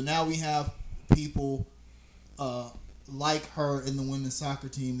 so now we have people like her in the women's soccer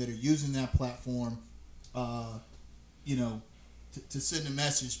team that are using that platform, to send a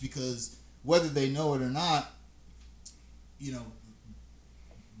message, because whether they know it or not,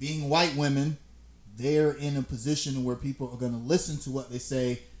 being white women, they're in a position where people are going to listen to what they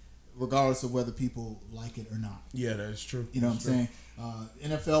say, regardless of whether people like it or not. Yeah, that's true. You know what I'm saying?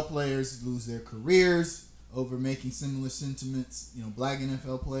 NFL players lose their careers over making similar sentiments. Black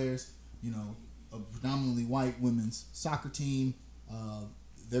NFL players, a predominantly white women's soccer team,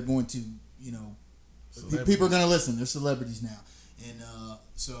 they're going to, people are going to listen. They're celebrities now. And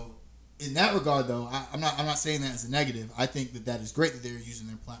so in that regard, though, I'm not saying that as a negative. I think that is great that they're using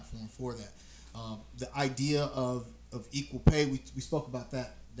their platform for that. The idea of equal pay, we spoke about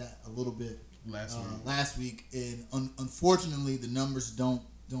that a little bit last week, and unfortunately the numbers don't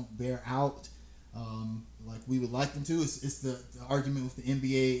bear out like we would like them to. It's the argument with the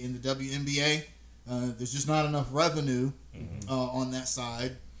NBA and the WNBA. There's just not enough revenue on that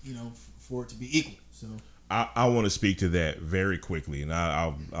side, for it to be equal. So I want to speak to that very quickly, and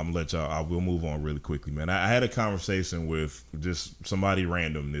I'm gonna let y'all. I will move on really quickly, man. I had a conversation with just somebody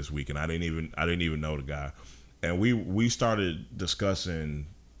random this week, and I didn't even know the guy, and we started discussing,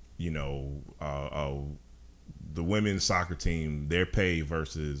 the women's soccer team, their pay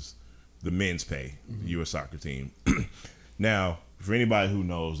versus the men's pay, the U.S. soccer team. Now, for anybody who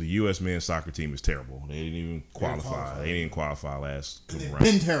knows, the U.S. men's soccer team is terrible. They didn't even qualify. They didn't qualify last round.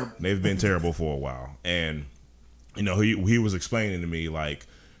 Been terrible. They've been terrible for a while. And he was explaining to me, like,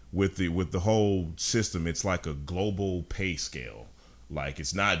 with the whole system, it's like a global pay scale. Like,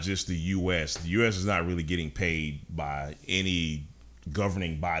 it's not just the U.S. The U.S. is not really getting paid by any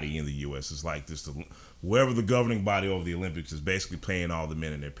governing body in the U.S. It's like this, wherever the governing body over the Olympics is basically paying all the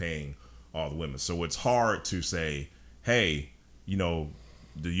men and they're paying all the women. So it's hard to say, hey, the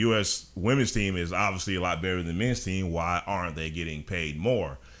U.S. women's team is obviously a lot better than the men's team. Why aren't they getting paid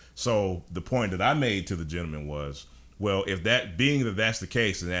more? So the point that I made to the gentleman was, well, if that's the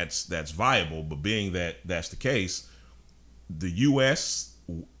case, and that's viable, but being that that's the case, the U.S.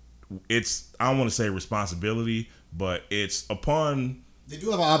 it's, I don't want to say responsibility, but it's upon. They do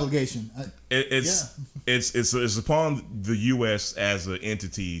have an obligation. It's upon the U.S. as an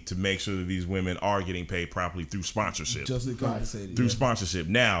entity to make sure that these women are getting paid properly through sponsorship. Justly compensated. Through sponsorship.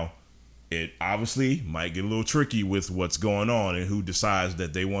 Now, it obviously might get a little tricky with what's going on and who decides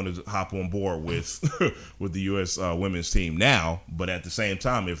that they want to hop on board with with the U.S. Women's team now. But at the same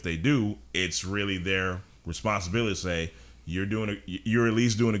time, if they do, it's really their responsibility to say, you're at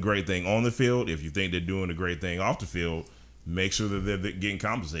least doing a great thing on the field. If you think they're doing a great thing off the field, make sure that they're getting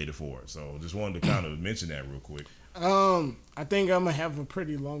compensated for it. So just wanted to kind of mention that real quick. I think I'm gonna have a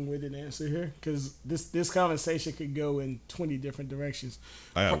pretty long-winded answer here because this conversation could go in 20 different directions.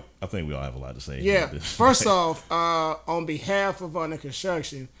 I think we all have a lot to say. Yeah. First off, on behalf of Under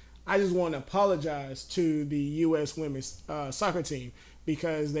Construction, I just want to apologize to the U.S. women's soccer team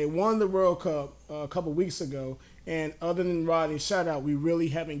because they won the World Cup a couple weeks ago. And other than Rodney's shout out, we really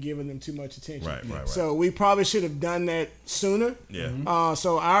haven't given them too much attention. Right. So we probably should have done that sooner. Yeah.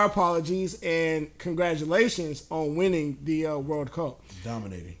 So our apologies and congratulations on winning the World Cup.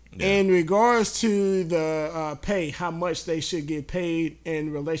 Dominating. Yeah. In regards to the pay, how much they should get paid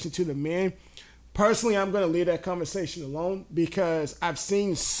in relation to the men, personally, I'm going to leave that conversation alone because I've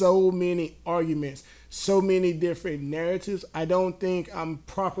seen so many arguments, so many different narratives. I don't think I'm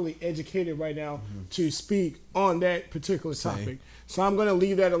properly educated right now to speak on that particular topic. So I'm going to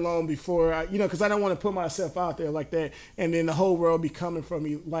leave that alone before, because I don't want to put myself out there like that and then the whole world be coming from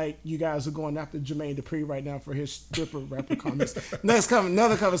me like you guys are going after Jermaine Dupri right now for his stripper rapper comments.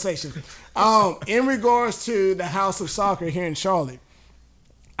 Another conversation. In regards to the House of Soccer here in Charlotte,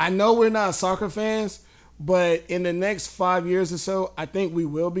 I know we're not soccer fans, but in the next 5 years or so, I think we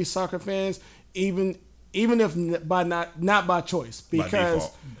will be soccer fans, even if not by choice, because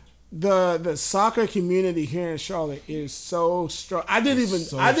the soccer community here in Charlotte is so strong. I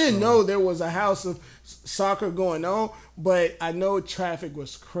didn't know there was a house of soccer going on, but I know traffic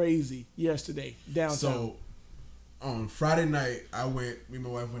was crazy yesterday downtown. So on Friday night, me and my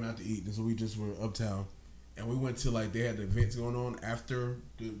wife went out to eat, and so we just were uptown. And we went to they had the events going on after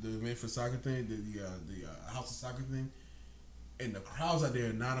the event for soccer thing, the House of Soccer thing, and the crowds out there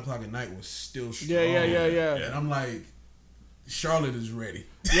at 9 o'clock at night was still strong. Yeah. And I'm like, Charlotte is ready.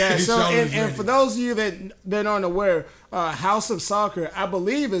 Yeah. So and for those of you that aren't aware, House of Soccer, I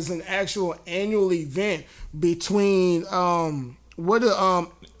believe, is an actual annual event between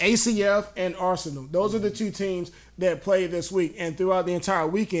ACF and Arsenal. Those are the two teams that played this week, and throughout the entire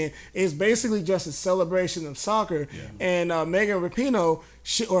weekend, it's basically just a celebration of soccer. Yeah. And Megan Rapinoe,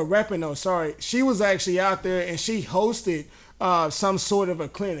 she was actually out there and she hosted some sort of a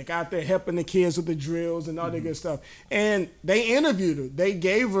clinic out there helping the kids with the drills and all that good stuff. And they interviewed her. They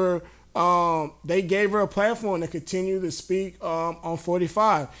gave her a platform to continue to speak on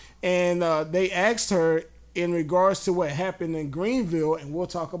 45, and they asked her in regards to what happened in Greenville, and we'll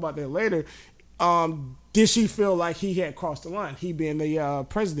talk about that later. Did she feel like he had crossed the line, he being the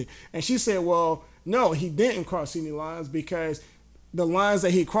president? And she said, well, no, he didn't cross any lines because the lines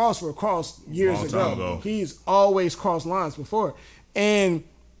that he crossed were crossed years ago. He's always crossed lines before. And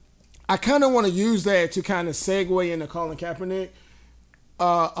I kind of want to use that to kind of segue into Colin Kaepernick.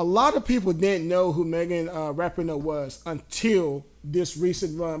 A lot of people didn't know who Megan Rapinoe was until this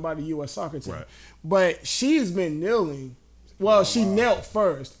recent run by the U.S. soccer team. Right. But she's been kneeling. Well, she knelt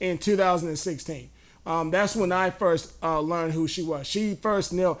first in 2016. That's when I first learned who she was. She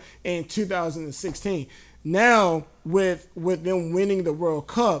first knelt in 2016. Now, with them winning the World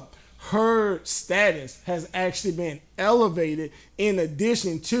Cup, her status has actually been elevated in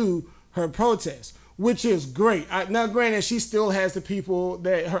addition to her protest, which is great. Now, granted, she still has the people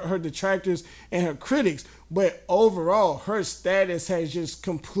that her detractors and her critics, but overall, her status has just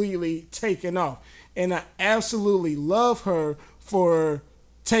completely taken off. And I absolutely love her for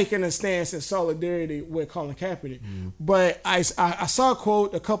taking a stance in solidarity with Colin Kaepernick. But I saw a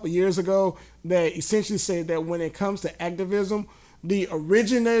quote a couple years ago that essentially said that when it comes to activism, the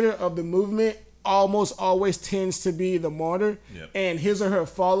originator of the movement almost always tends to be the martyr, and his or her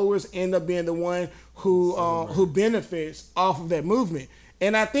followers end up being the one who benefits off of that movement.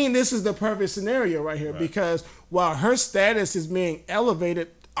 And I think this is the perfect scenario right here, because while her status is being elevated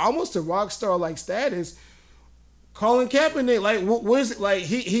almost to rock star like status, Colin Kaepernick, where's it? Like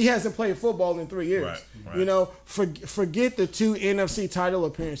he hasn't played football in 3 years. Right. Forget the 2 NFC title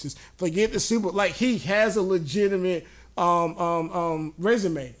appearances. Forget the Super. Like, he has a legitimate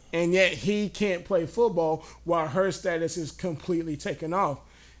resume, and yet he can't play football while her status is completely taken off.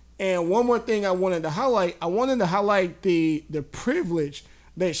 And one more thing I wanted to highlight the privilege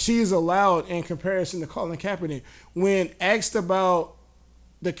that she's allowed in comparison to Colin Kaepernick. When asked about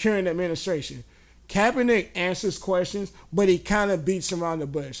the current administration, Kaepernick answers questions, but he kind of beats around the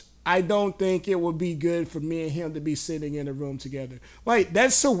bush. I don't think it would be good for me and him to be sitting in a room together. Like,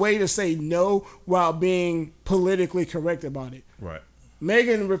 that's a way to say no while being politically correct about it. Right.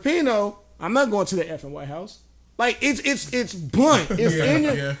 Megan Rapinoe, I'm not going to the effing White House. Like, it's blunt. It's in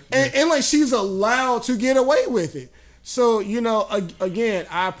your, and like, she's allowed to get away with it. So, you know, again,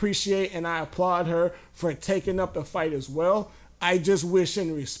 I appreciate and I applaud her for taking up the fight as well. I just wish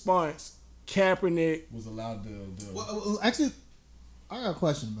in response, Kaepernick was allowed to. Well, actually, I got a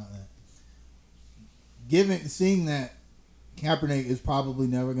question about that. Seeing that Kaepernick is probably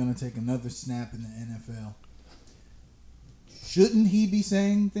never going to take another snap in the NFL, shouldn't he be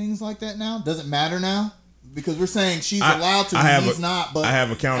saying things like that now? Does it matter now? Because we're saying she's allowed to, and he's not. But I have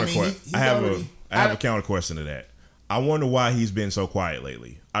a counter question. I have a counter question to that. I wonder why he's been so quiet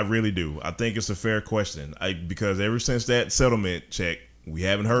lately. I really do. I think it's a fair question. Because ever since that settlement check, we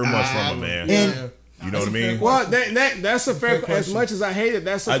haven't heard much from him, man. You know what I mean? Well, that's a fair question. As much as I hate it,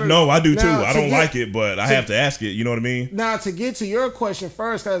 that's a fair question. No, I do too. I don't like it, but I have to ask it. You know what I mean? Now, to get to your question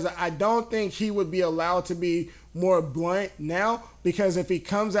first, because I don't think he would be allowed to be more blunt now, because if he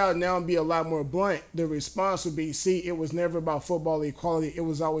comes out now and be a lot more blunt, the response would be, see, it was never about football equality. It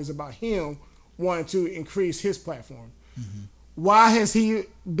was always about him wanting to increase his platform. Mm-hmm. Why has he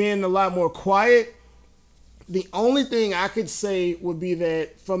been a lot more quiet? The only thing I could say would be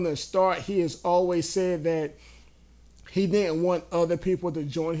that from the start, he has always said that he didn't want other people to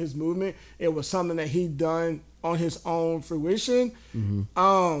join his movement. It was something that he done on his own fruition.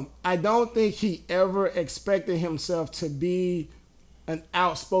 Mm-hmm. I don't think he ever expected himself to be an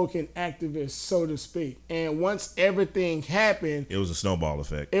outspoken activist, so to speak. And once everything happened, it was a snowball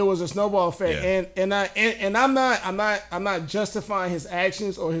effect. Yeah. And I'm not justifying his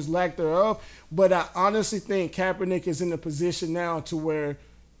actions or his lack thereof, but I honestly think Kaepernick is in a position now to where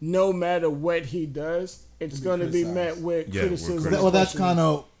no matter what he does, it's going to be met with criticism. Well, that's kind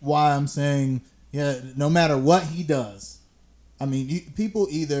of why I'm saying, no matter what he does, I mean, people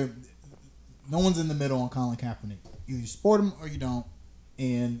no one's in the middle on Colin Kaepernick. Either you support him or you don't.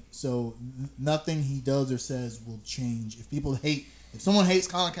 And so nothing he does or says will change. If someone hates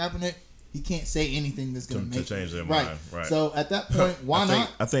Colin Kaepernick, he can't say anything that's going to change their mind. Right. So at that point, why not?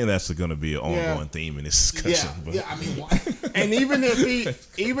 I think that's going to be an ongoing theme in this discussion. I mean, why? And even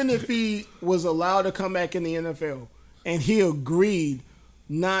if he was allowed to come back in the NFL and he agreed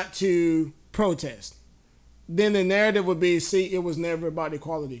not to protest, then the narrative would be, see, it was never about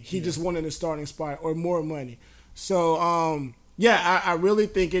equality. He just wanted a starting spot or more money. So, I really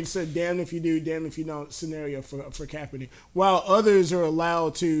think it's a damn if you do, damn if you don't scenario for Kaepernick. While others are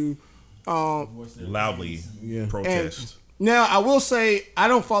allowed to loudly protest. Now, I will say, I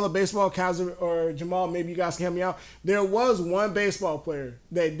don't follow baseball. Kaiser or Jamal, maybe you guys can help me out. There was one baseball player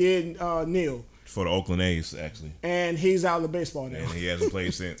that did kneel. For the Oakland A's, actually. And he's out of the baseball now. And he hasn't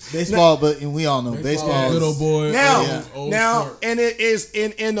played since. Baseball, and we all know baseball is little boy. Now, and it is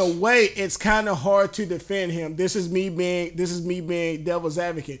in a way, it's kind of hard to defend him. This is me being devil's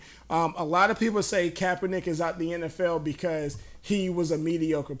advocate. A lot of people say Kaepernick is out the NFL because he was a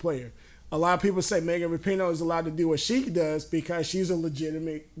mediocre player. A lot of people say Megan Rapinoe is allowed to do what she does because she's a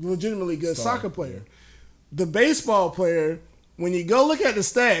legitimately good soccer player. The baseball player, when you go look at the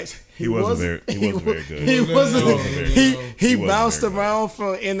stats, he wasn't very good. He bounced around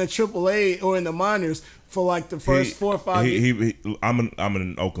in the AAA or in the minors for like the first 4 or 5 years. I'm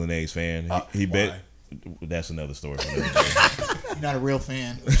an Oakland A's fan. He bet. That's another story. You're not a real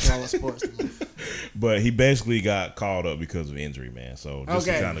fan of all the sports. But he basically got called up because of injury, man. So just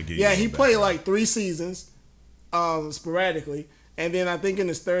to kind of get he played like 3 seasons, sporadically, and then I think in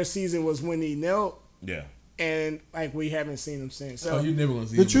his 3rd season was when he knelt. Yeah. And like we haven't seen him since. So you're never gonna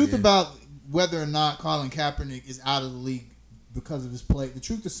see the truth again about whether or not Colin Kaepernick is out of the league because of his play. The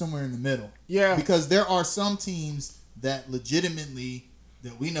truth is somewhere in the middle. Yeah. Because there are some teams that legitimately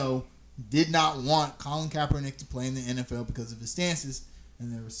that we know did not want Colin Kaepernick to play in the NFL because of his stances,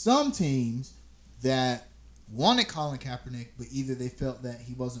 and there were some teams that wanted Colin Kaepernick, but either they felt that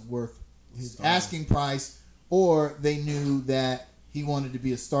he wasn't worth his asking price, or they knew that he wanted to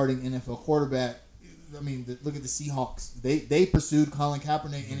be a starting NFL quarterback. I mean, look at the Seahawks. They pursued Colin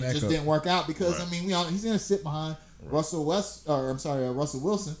Kaepernick, and it just didn't work out because I mean, he's going to sit behind Russell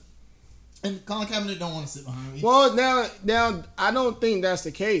Wilson, and Colin Kaepernick don't want to sit behind him. Well, now I don't think that's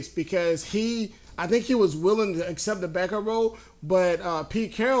the case because I think he was willing to accept the backup role, but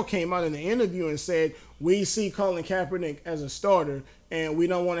Pete Carroll came out in the interview and said we see Colin Kaepernick as a starter, and we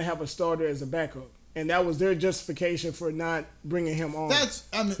don't want to have a starter as a backup. And that was their justification for not bringing him on.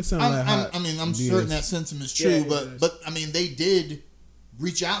 I'm certain that sentiment's true, but I mean, they did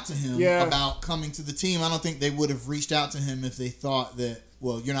reach out to him about coming to the team. I don't think they would have reached out to him if they thought that,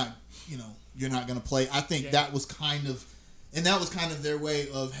 well, you're not going to play. I think that was kind of their way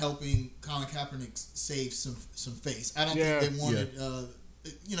of helping Colin Kaepernick save some face. I don't think they wanted,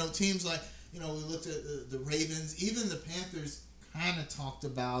 teams like, we looked at the Ravens, even the Panthers kind of talked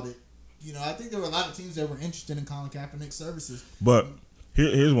about it. I think there were a lot of teams that were interested in Colin Kaepernick's services. But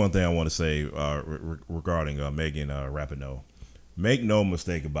here's one thing I want to say regarding Megan Rapinoe. Make no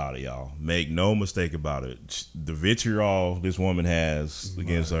mistake about it, y'all. Make no mistake about it. The vitriol this woman has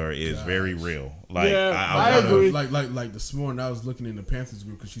against her is very real. Like, I agree. Like this morning, I was looking in the Panthers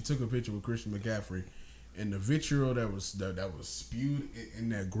group because she took a picture with Christian McCaffrey, and the vitriol that was spewed in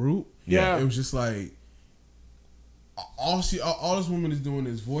that group. Yeah, it was just like all this woman is doing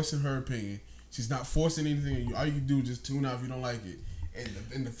is voicing her opinion. She's not forcing anything. All you do is just tune out if you don't like it.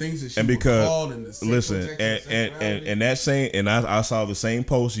 And the things that she called and the listen and that same and I saw the same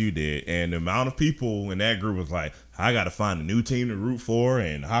post you did, and the amount of people in that group was like, I got to find a new team to root for,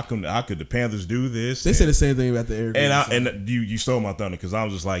 and how could the Panthers do this? They said the same thing about the Eric Reid. And you stole my thunder, because I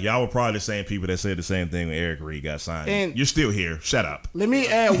was just like, y'all were probably the same people that said the same thing when Eric Reid got signed. And you're still here. Shut up. Let me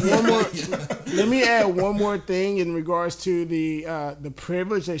add one more. Let me add one more thing in regards to the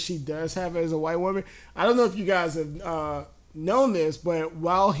privilege that she does have as a white woman. I don't know if you guys have known this, but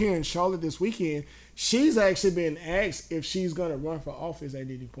while here in Charlotte this weekend, she's actually been asked if she's going to run for office at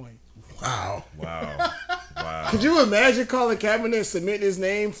any point. Wow. Could you imagine Colin Kaepernick submit his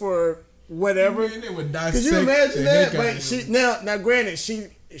name for whatever? Man, could you imagine that? But she now granted, she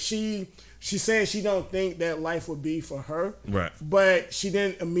said she don't think that life would be for her. Right. But she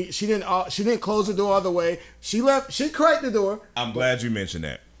didn't close the door all the way. She left. She cracked the door. I'm glad you mentioned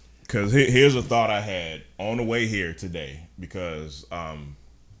that, because here's a thought I had on the way here today. Because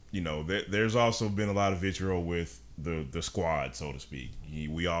there's also been a lot of vitriol with the squad, so to speak.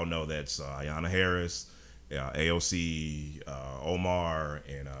 We all know that's Ayanna Harris, AOC, Omar,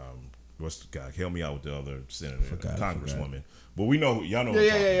 and help me out with the other senator, congresswoman. But we know y'all know.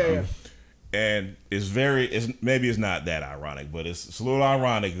 Yeah. And maybe it's not that ironic, but it's a little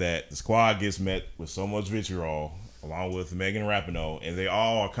ironic that the squad gets met with so much vitriol, along with Megan Rapinoe, and they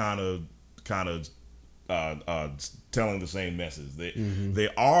all are kind of telling the same message. They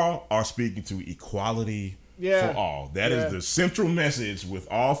all are speaking to equality for all. That is the central message with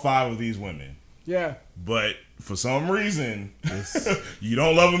all 5 of these women. Yeah. But for some reason, you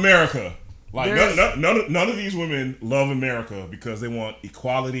don't love America. Like none of these women love America because they want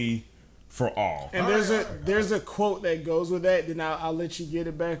equality for all. And there's a quote that goes with that. Then I'll let you get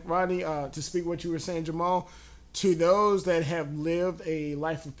it back, Rodney, to speak what you were saying, Jamal. To those that have lived a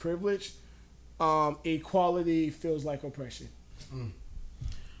life of privilege, equality feels like oppression.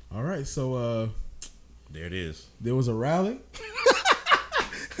 All right, so there it is. There was a rally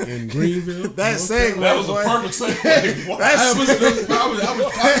in Greenville. That was a perfect segue. I was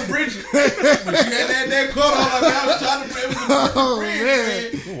trying to bridge it. When she had that quote on, I was trying to bridge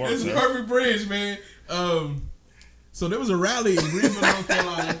it. It's a perfect bridge, man. So there was a rally in Greenville, North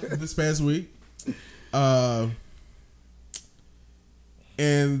Carolina this past week. And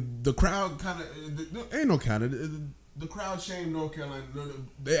the crowd the crowd shamed North Carolina,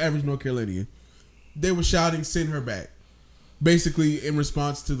 the average North Carolinian. They were shouting, "Send her back," basically in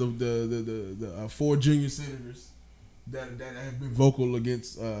response to the 4 junior senators that have been vocal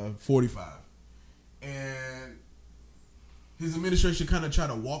against 45, and his administration kind of tried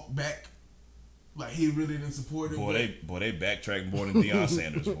to walk back, like he really didn't support it. They backtracked more than Deion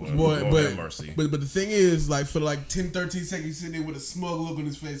Sanders. Boy, mercy. But the thing is, like, for like 10-13 seconds, he's sitting there with a smug look on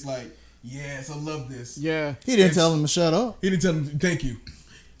his face, like, yes, I love this. Yeah, he didn't tell him to shut up. He didn't tell him thank you.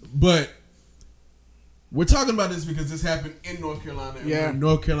 But we're talking about this because this happened in North Carolina. Yeah, we're a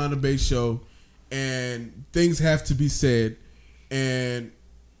North Carolina-based show, and things have to be said. And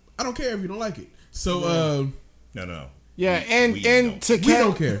I don't care if you don't like it. So no. Yeah, we don't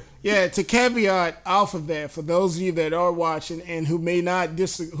care. Yeah, to caveat off of that, for those of you that are watching and who may not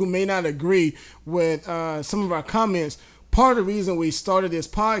agree with some of our comments, part of the reason we started this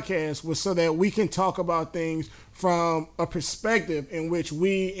podcast was so that we can talk about things from a perspective in which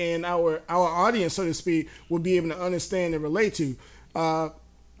we and our audience, so to speak, will be able to understand and relate to.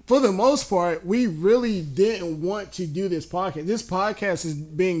 For the most part, we really didn't want to do this podcast. This podcast is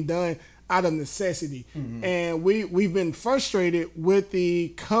being done out of necessity. Mm-hmm. And we've been frustrated with the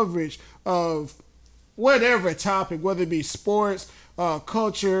coverage of whatever topic, whether it be sports,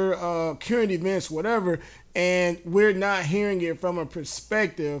 culture, current events, whatever, and we're not hearing it from a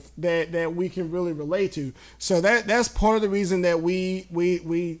perspective that we can really relate to. So that's part of the reason that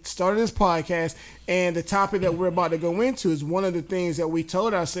we started this podcast, and the topic that we're about to go into is one of the things that we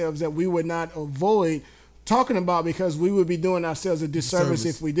told ourselves that we would not avoid talking about because we would be doing ourselves a disservice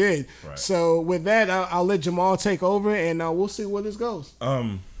if we did. Right. So with that, I'll let Jamal take over, and we'll see where this goes.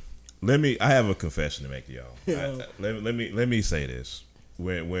 I have a confession to make to y'all. Let me say this.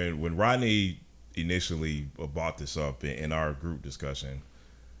 When Rodney initially brought this up in our group discussion,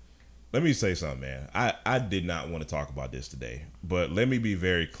 let me say something, man. I did not want to talk about this today, but let me be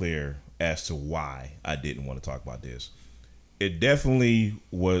very clear as to why I didn't want to talk about this. It definitely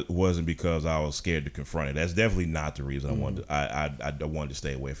wasn't because I was scared to confront it. That's definitely not the reason I wanted to, I wanted to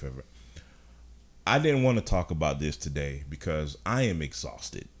stay away from it. I didn't want to talk about this today because I am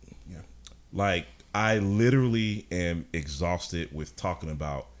exhausted. Yeah. Like, I literally am exhausted with talking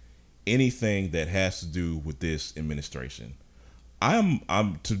about anything that has to do with this administration. I'm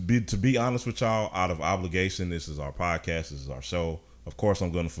to be honest with y'all, out of obligation. This is our podcast. This is our show. Of course,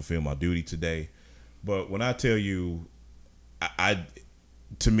 I'm going to fulfill my duty today. But when I tell you,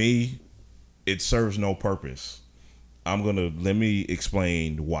 to me, it serves no purpose. Let me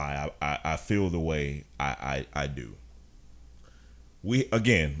explain why I feel the way I do.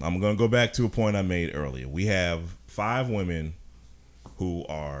 I'm going to go back to a point I made earlier. We have 5 women who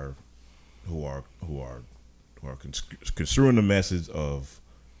are construing the message of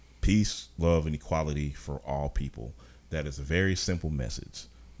peace, love, and equality for all people. That is a very simple message.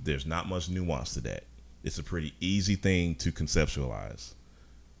 There's not much nuance to that. It's a pretty easy thing to conceptualize.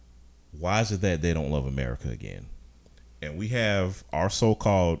 Why is it that they don't love America again? And we have our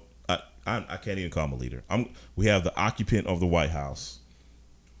so-called, I can't even call him a leader. We have the occupant of the White House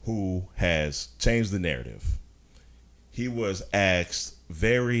who has changed the narrative. He was asked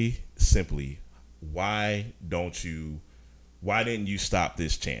very simply, why didn't you stop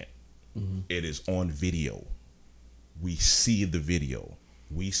this chant? Mm-hmm. It is on video. We see the video.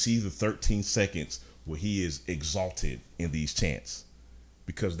 We see the 13 seconds where he is exalted in these chants,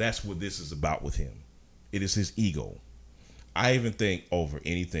 because that's what this is about with him. It is his ego. I even think over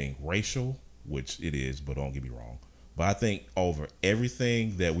anything racial, which it is, but don't get me wrong, but I think over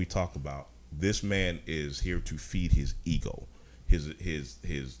everything that we talk about, this man is here to feed his ego.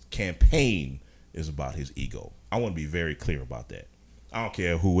 His campaign is about his ego. I want to be very clear about that. I don't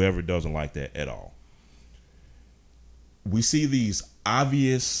care whoever doesn't like that at all. We see these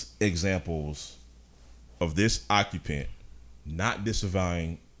obvious examples of this occupant not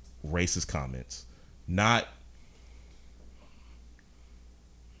disavowing racist comments, not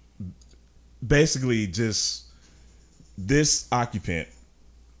basically just this occupant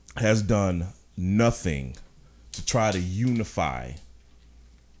has done nothing to try to unify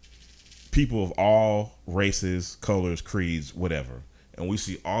people of all races, colors, creeds, whatever. And we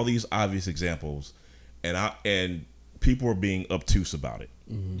see all these obvious examples, and people are being obtuse about it.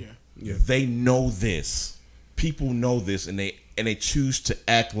 Mm-hmm. Yeah. They know this. People know this, and they choose to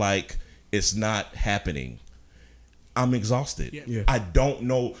act like it's not happening. I'm exhausted. Yeah. I don't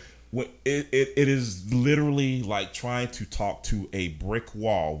know. It is literally like trying to talk to a brick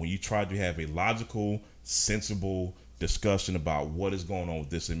wall when you try to have a logical, sensible discussion about what is going on with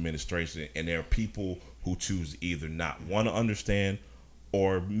this administration, and there are people who choose to either not want to understand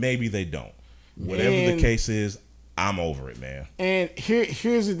or maybe they don't. Whatever the case is, I'm over it, man. And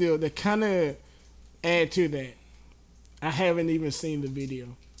here's the deal. To kind of add to that, I haven't even seen the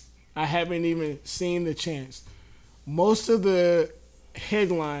video. I haven't even seen the chance. Most of the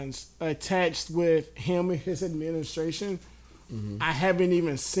headlines attached with him and his administration, I haven't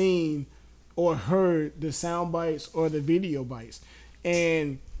even seen or heard the sound bites or the video bites.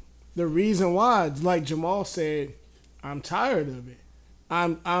 And the reason why, like Jamal said, I'm tired of it.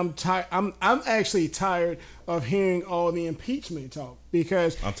 I'm tired. I'm actually tired of hearing all the impeachment talk,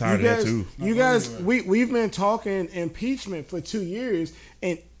 because I'm tired of that too. You guys, we've been talking impeachment for 2 years,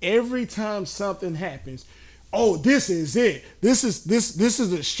 and every time something happens, oh, this is it. This is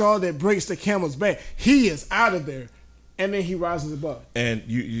the straw that breaks the camel's back. He is out of there, and then he rises above. And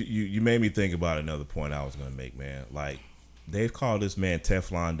you made me think about another point I was going to make, man. Like, they've called this man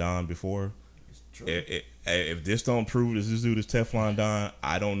Teflon Don before. If this don't prove this dude is Teflon Don,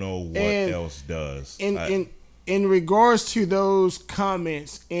 I don't know what else does. In regards to those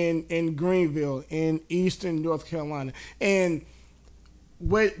comments in Greenville, in Eastern North Carolina, and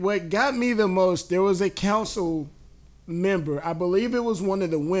what got me the most, there was a council member, I believe it was one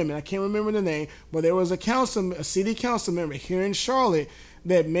of the women, I can't remember the name, but there was a city council member here in Charlotte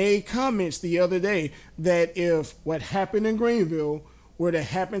that made comments the other day that if what happened in Greenville were to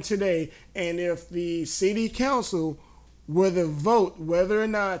happen today, and if the city council were to vote whether or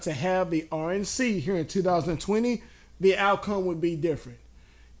not to have the RNC here in 2020, the outcome would be different.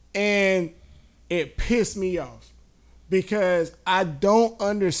 And it pissed me off because I don't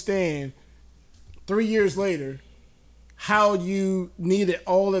understand 3 years later how you needed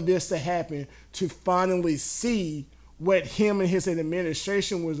all of this to happen to finally see what him and his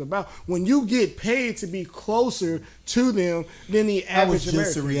administration was about. When you get paid to be closer to them than the average American. That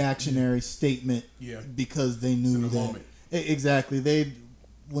was just a reactionary statement because they knew that. Moment. Exactly.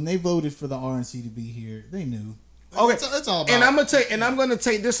 When they voted for the RNC to be here, they knew. Okay, it's all about. And I'm gonna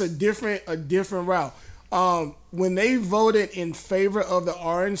take this a different route. When they voted in favor of the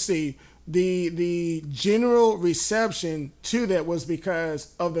RNC, the general reception to that was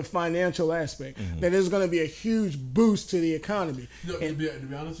because of the financial aspect. Mm-hmm. That is going to be a huge boost to the economy. To be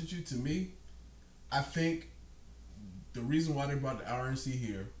honest with you, to me, I think the reason why they brought the RNC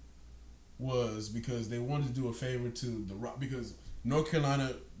here was because they wanted to do a favor to because North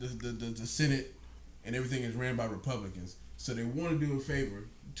Carolina, the Senate and everything is ran by Republicans. So they want to do a favor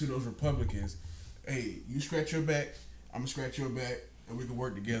to those Republicans. Hey, you scratch your back, I'm going to scratch your back, and we can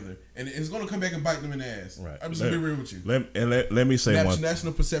work together. And it's going to come back and bite them in the ass. Right. I'm just going to be real with you. Let me say one.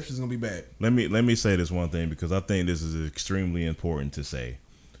 National perception is going to be bad. Let me say this one thing because I think this is extremely important to say.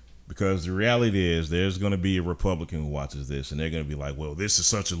 Because the reality is there's going to be a Republican who watches this and they're going to be like, well, this is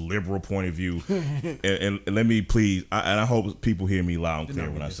such a liberal point of view. and let me please, I hope people hear me loud and clear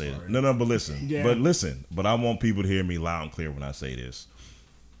when I say this. No, but listen. Yeah. But I want people to hear me loud and clear when I say this.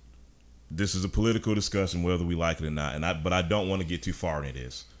 This is a political discussion, whether we like it or not. But I don't want to get too far into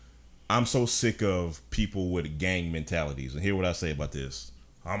this. I'm so sick of people with gang mentalities. And hear what I say about this.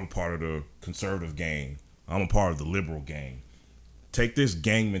 I'm a part of the conservative gang. I'm a part of the liberal gang. Take this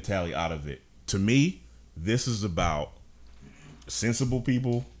gang mentality out of it. To me, this is about sensible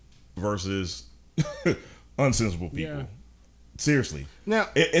people versus unsensible people. Yeah. Seriously. Now,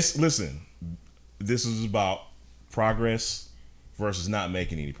 listen, this is about progress versus not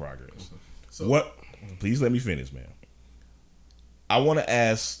making any progress. So, please let me finish, man. I want to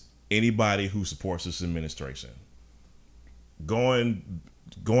ask anybody who supports this administration, going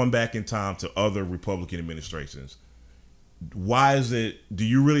back in time to other Republican administrations, why is it, do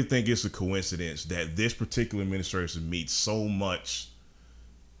you really think it's a coincidence that this particular administration meets so much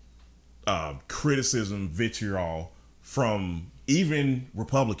criticism, vitriol from even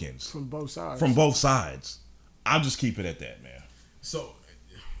Republicans? From both sides. From both sides. I'll just keep it at that, man. So,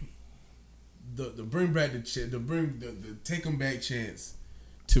 the bring back the take them back chance,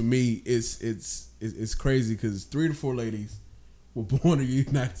 to me, it's crazy because 3 to 4 ladies were born in the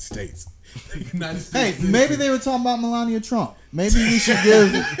United States. Hey, maybe they were talking about Melania Trump. Maybe we should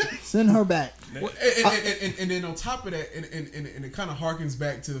send her back. Well, and then on top of that, and it kind of harkens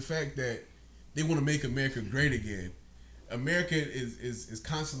back to the fact that they want to make America great again. America is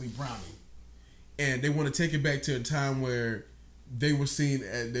constantly browning, and they want to take it back to a time where they were seen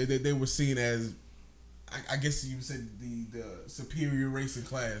as I guess you would say the superior race and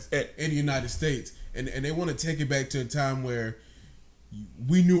class in the United States, and they want to take it back to a time where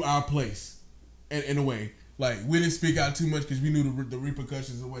we knew our place, in a way. Like, we didn't speak out too much because we knew the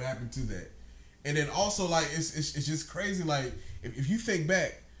repercussions of what happened to that. And then also, like, it's just crazy. Like, if you think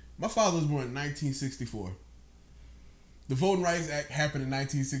back, my father was born in 1964. The Voting Rights Act happened in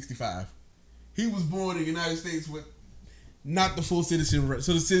 1965. He was born in the United States with not the full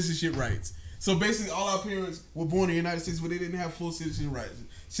citizenship rights. So basically, all our parents were born in the United States, but they didn't have full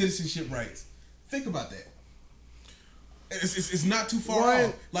citizenship rights. Think about that. It's not too far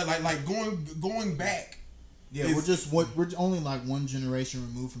off. Like going back. Yeah, we're only like one generation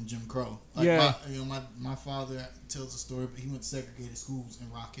removed from Jim Crow. Like my father tells a story, but he went to segregated schools in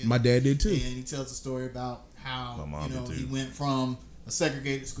Rock Hill. My dad did too. And he tells a story about how he went from a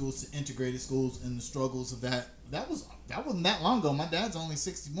segregated schools to integrated schools and the struggles of that. That wasn't that long ago. My dad's only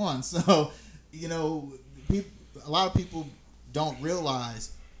 61, so a lot of people don't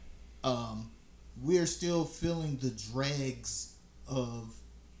realize we're still feeling the dregs of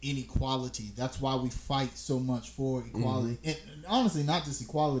inequality. That's why we fight so much for equality. Mm-hmm. And honestly, not just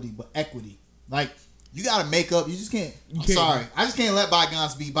equality, but equity. Like, you got to make up. You just can't. Sorry, I just can't let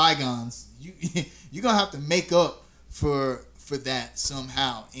bygones be bygones. You're gonna have to make up for that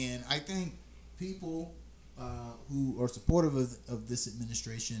somehow. And I think people who are supportive of this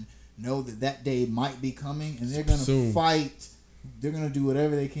administration know that day might be coming, and they're gonna fight. They're gonna do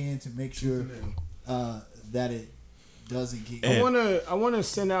whatever they can to make sure that it doesn't get. I wanna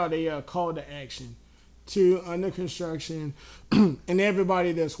send out a call to action to under construction, and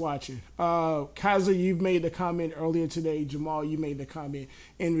everybody that's watching. Kaiser, you've made the comment earlier today. Jamal, you made the comment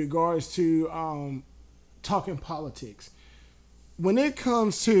in regards to talking politics. When it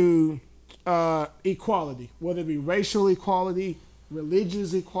comes to equality, whether it be racial equality,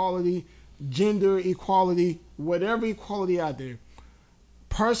 religious equality, gender equality, whatever equality out there,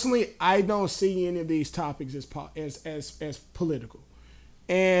 personally, I don't see any of these topics as political.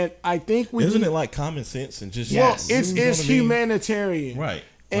 And I think isn't it like common sense and just it's humanitarian, right?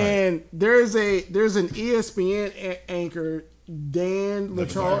 And there's an ESPN anchor, Dan Le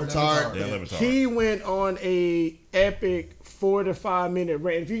Batard. He went on a epic 4 to 5 minute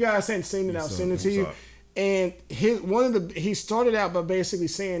rant. If you guys hadn't seen it, I'll send it to you. And he started out by basically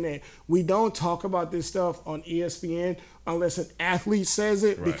saying that we don't talk about this stuff on ESPN unless an athlete says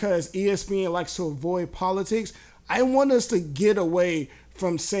it, because ESPN likes to avoid politics. I want us to get away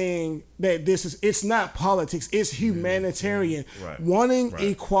from saying that it's not politics, it's humanitarian. Wanting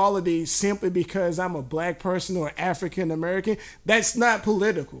equality simply because I'm a black person or African American, that's not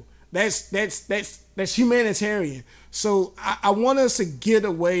political. That's humanitarian. So I want us to get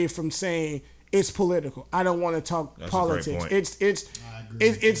away from saying it's political. I don't want to talk politics.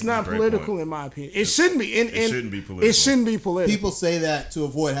 It's not political in my opinion. It shouldn't be. It shouldn't be political. It shouldn't be political. People say that to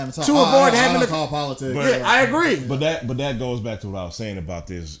avoid having to call politics. But, I agree. But that goes back to what I was saying about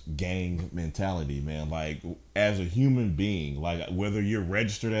this gang mentality, man. Like, as a human being, like whether you're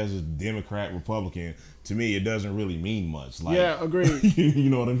registered as a Democrat, Republican, to me it doesn't really mean much. Like, agreed. You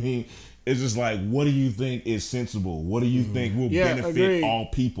know what I mean? It's just like, what do you think is sensible? What do you think will benefit all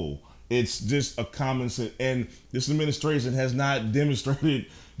people? It's just a common sense, and this administration has not demonstrated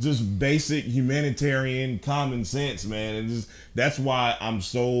just basic humanitarian common sense, man. And that's why I'm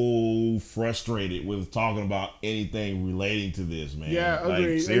so frustrated with talking about anything relating to this, man. Yeah,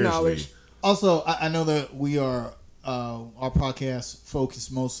 agreed. Seriously. Also, I know that we are our podcast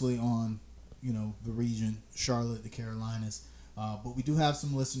focused mostly on the region, Charlotte, the Carolinas, but we do have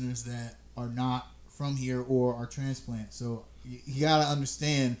some listeners that are not from here or are transplants. So you gotta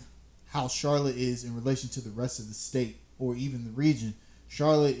understand how Charlotte is in relation to the rest of the state or even the region.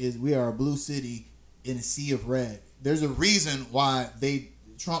 We are a blue city in a sea of red. There's a reason why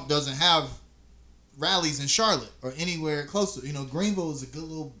Trump doesn't have rallies in Charlotte or anywhere close to, Greenville is a good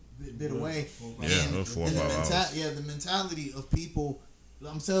little bit away. Yeah, 4 or 5 hours. The mentality of people,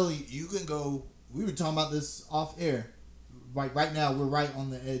 I'm telling you, you can go, we were talking about this off air. Right now, we're right on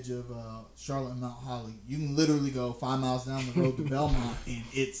the edge of Charlotte and Mount Holly. You can literally go 5 miles down the road to Belmont, and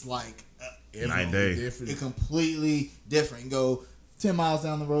it's like it's completely different. You go 10 miles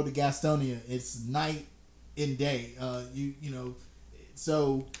down the road to Gastonia, it's night and day.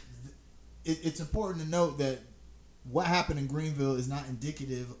 So it's important to note that what happened in Greenville is not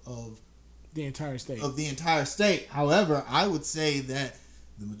indicative of the entire state. However, I would say that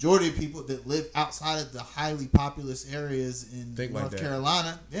the majority of people that live outside of the highly populous areas in North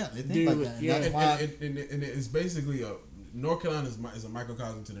Carolina, they think like that. And that's why and it's basically North Carolina is a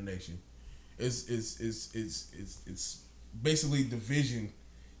microcosm to the nation. It's basically division.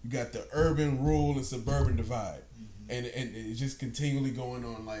 You got the urban, rural, and suburban divide, and it's just continually going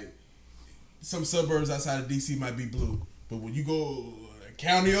on. Like, some suburbs outside of DC might be blue, but when you go a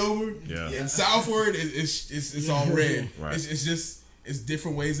county over and southward, it's all red. Right. It's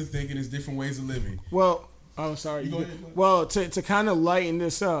different ways of thinking. It's different ways of living. Well, I'm sorry. Go ahead. Well, to kind of lighten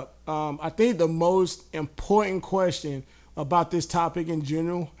this up, I think the most important question about this topic in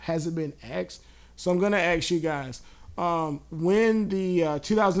general hasn't been asked. So I'm going to ask you guys, when the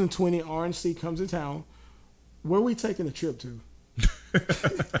 2020 RNC comes to town, where are we taking a trip to?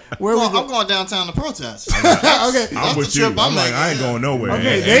 I'm going downtown to protest. Okay, I'm with you. I'm like, I ain't going nowhere.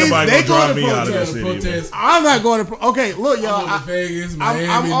 Okay, ain't nobody gonna drive me out of the city. I'm not going to. Okay, look, y'all. I'm going to Vegas,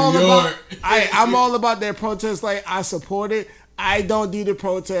 Miami, I'm New York. I'm all about that protest. Like, I support it. I don't do the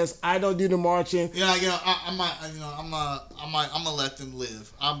protest. I don't do the marching. I'm gonna let them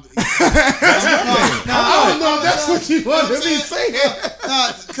live. I don't know if that's what you want to be saying.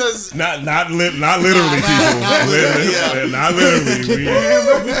 Because not literally, people. Not literally.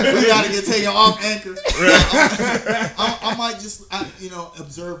 We gotta get taken off anchor. I might just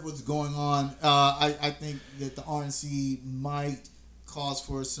observe what's going on. I think that the RNC might cause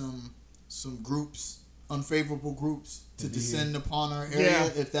for some groups, unfavorable groups, to descend upon our area. Yeah.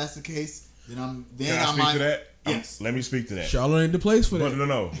 If that's the case, then I might. To that? Yes. Let me speak to that. Charlotte ain't the place for that.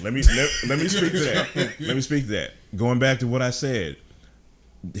 No. Let me speak to that. Let me speak to that. Going back to what I said,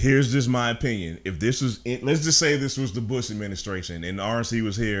 here's just my opinion. If this was, let's just say this was the Bush administration and the RNC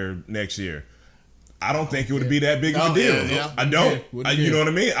was here next year, I don't think it would be that big of a deal. Yeah. I don't. You know what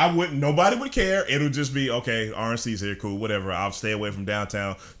I mean? I wouldn't. Nobody would care. It'll just be okay. RNC's here, cool, whatever. I'll stay away from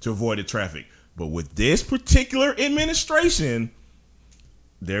downtown to avoid the traffic. But with this particular administration,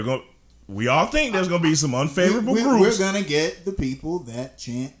 we all think there's going to be some unfavorable groups. We're going to get the people that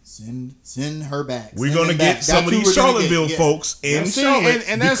chant, send her back. We're going to get some of these Charlottesville folks in Charlotte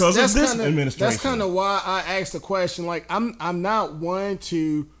because of this administration. That's kind of why I asked the question. Like, I'm not one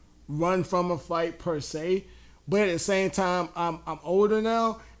to run from a fight per se, but at the same time, I'm older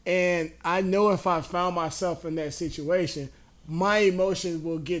now, and I know if I found myself in that situation, my emotions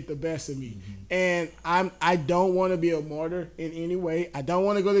will get the best of me. And I don't want to be a martyr in any way. I don't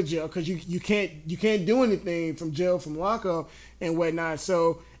want to go to jail because you can't do anything from jail, from lockup and whatnot.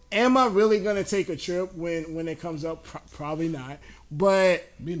 So am I really gonna take a trip when it comes up? Probably not. But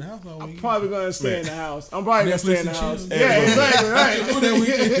be in the house all I'm week. probably gonna stay in the house. I'm probably gonna stay in the house. Chill. Yeah, exactly.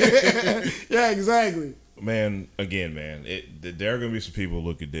 Right. Yeah, exactly. Man, again, man, there are gonna be some people who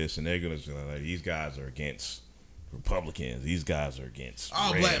look at this and they're gonna say, like, these guys are against Republicans. These guys are against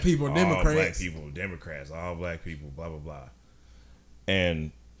all black people, Democrats. All black people, Democrats. All black people, blah blah blah.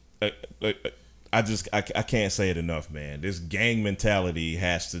 And I can't say it enough, man. This gang mentality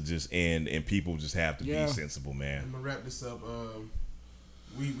has to just end, and people just have to be sensible, man. I'm gonna wrap this up.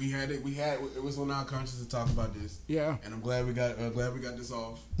 It was on our conscience to talk about this. Yeah, and I'm glad we got this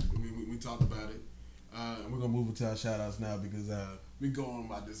off. We talked about it. We're gonna move into our shout outs now because we go on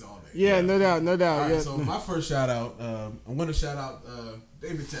about this all day. Yeah, no doubt. All right, so my first shout out, I'm gonna shout out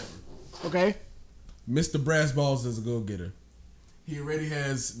David Tepper. Okay. Mr. Brass Balls is a go-getter. He already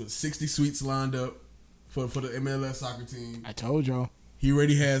has 60 suites lined up for the MLS soccer team. I told y'all. He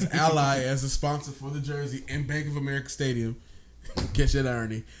already has Ally as a sponsor for the jersey and Bank of America Stadium. Catch that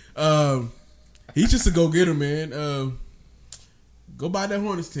irony. He's just a go-getter, man. Go buy that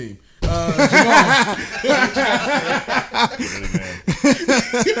Hornets team.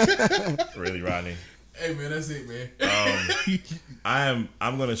 Really, Rodney. Hey man, that's it, man.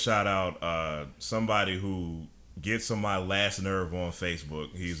 I'm gonna shout out somebody who gets on my last nerve on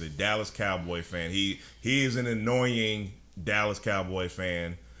Facebook. He's a Dallas Cowboy fan. He is an annoying Dallas Cowboy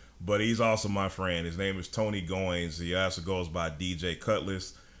fan, but he's also my friend. His name is Tony Goins. He also goes by DJ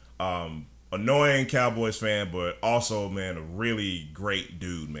Cutlass. Annoying Cowboys fan, but also, man, a really great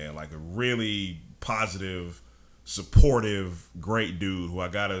dude, man. Like a really positive, supportive, great dude who I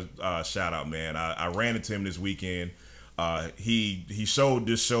gotta shout out, man. I ran into him this weekend. He showed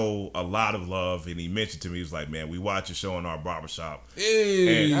this show a lot of love, and he mentioned to me, he was like, man, we watch your show in our barbershop.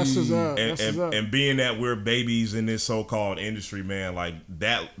 Hey, that's what's up. And being that we're babies in this so-called industry, man, like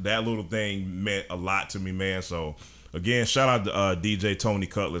that little thing meant a lot to me, man. So again, shout out to DJ Tony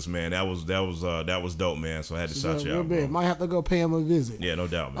Cutlass, man. That was dope, man. So I had to shout you out. Bro. Might have to go pay him a visit. Yeah, no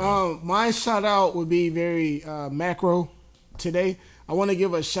doubt, man. My shout out would be very macro today. I want to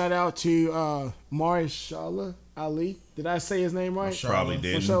give a shout out to Mahershala Ali. Did I say his name right? Probably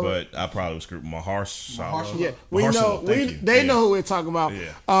didn't, but I probably was screwed. Mahershala. Yeah, they know who we're talking about.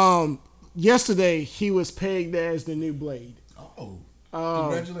 Yeah. Yesterday he was pegged as the new Blade. Oh.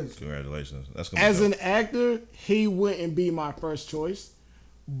 Congratulations. That's gonna as an actor, he wouldn't be my first choice,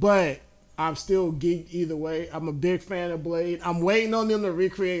 but I'm still geeked either way. I'm a big fan of Blade. I'm waiting on them to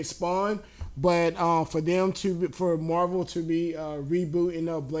recreate Spawn, but for Marvel to be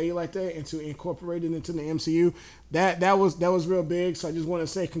rebooting Blade like that and to incorporate it into the MCU, that was real big. So I just want to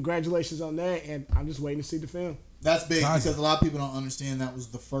say congratulations on that, and I'm just waiting to see the film. That's big because a lot of people don't understand that was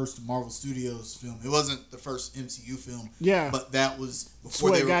the first Marvel Studios film. It wasn't the first MCU film. Yeah. But that was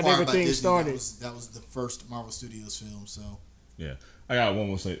before they were acquired by Disney. That was the first Marvel Studios film. So yeah. I got one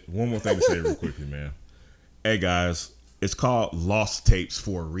more thing to say real quickly, man. Hey guys, it's called Lost Tapes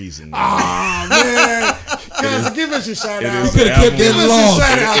for a reason. Ah, man. Guys, give us a shout out. You could have kept it lost.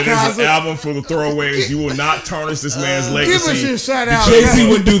 It is an album for the throwaways. You will not tarnish this man's legacy. Give us your shout out. Jay-Z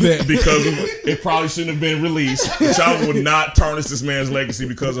wouldn't do that. Because it probably shouldn't have been released. But y'all would not tarnish this man's legacy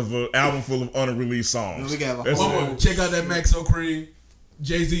because of an album full of unreleased songs. Check out that Maxo Cream.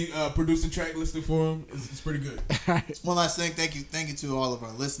 Jay-Z produced the track listed for him. It's pretty good. One last thing. Thank you to all of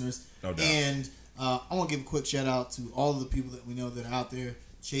our listeners. No doubt. And I want to give a quick shout out to all of the people that we know that are out there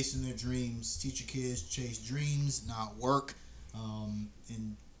chasing their dreams. Teach your kids, chase dreams, not work, and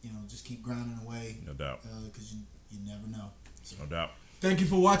just keep grinding away. No doubt. Because you never know. So. No doubt. Thank you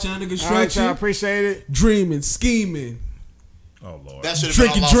for watching Under Construction. All right, I appreciate it. Dreaming, scheming. Oh Lord. That should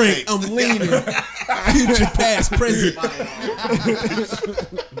Drink been and drink. I'm leaning. Future, past, present.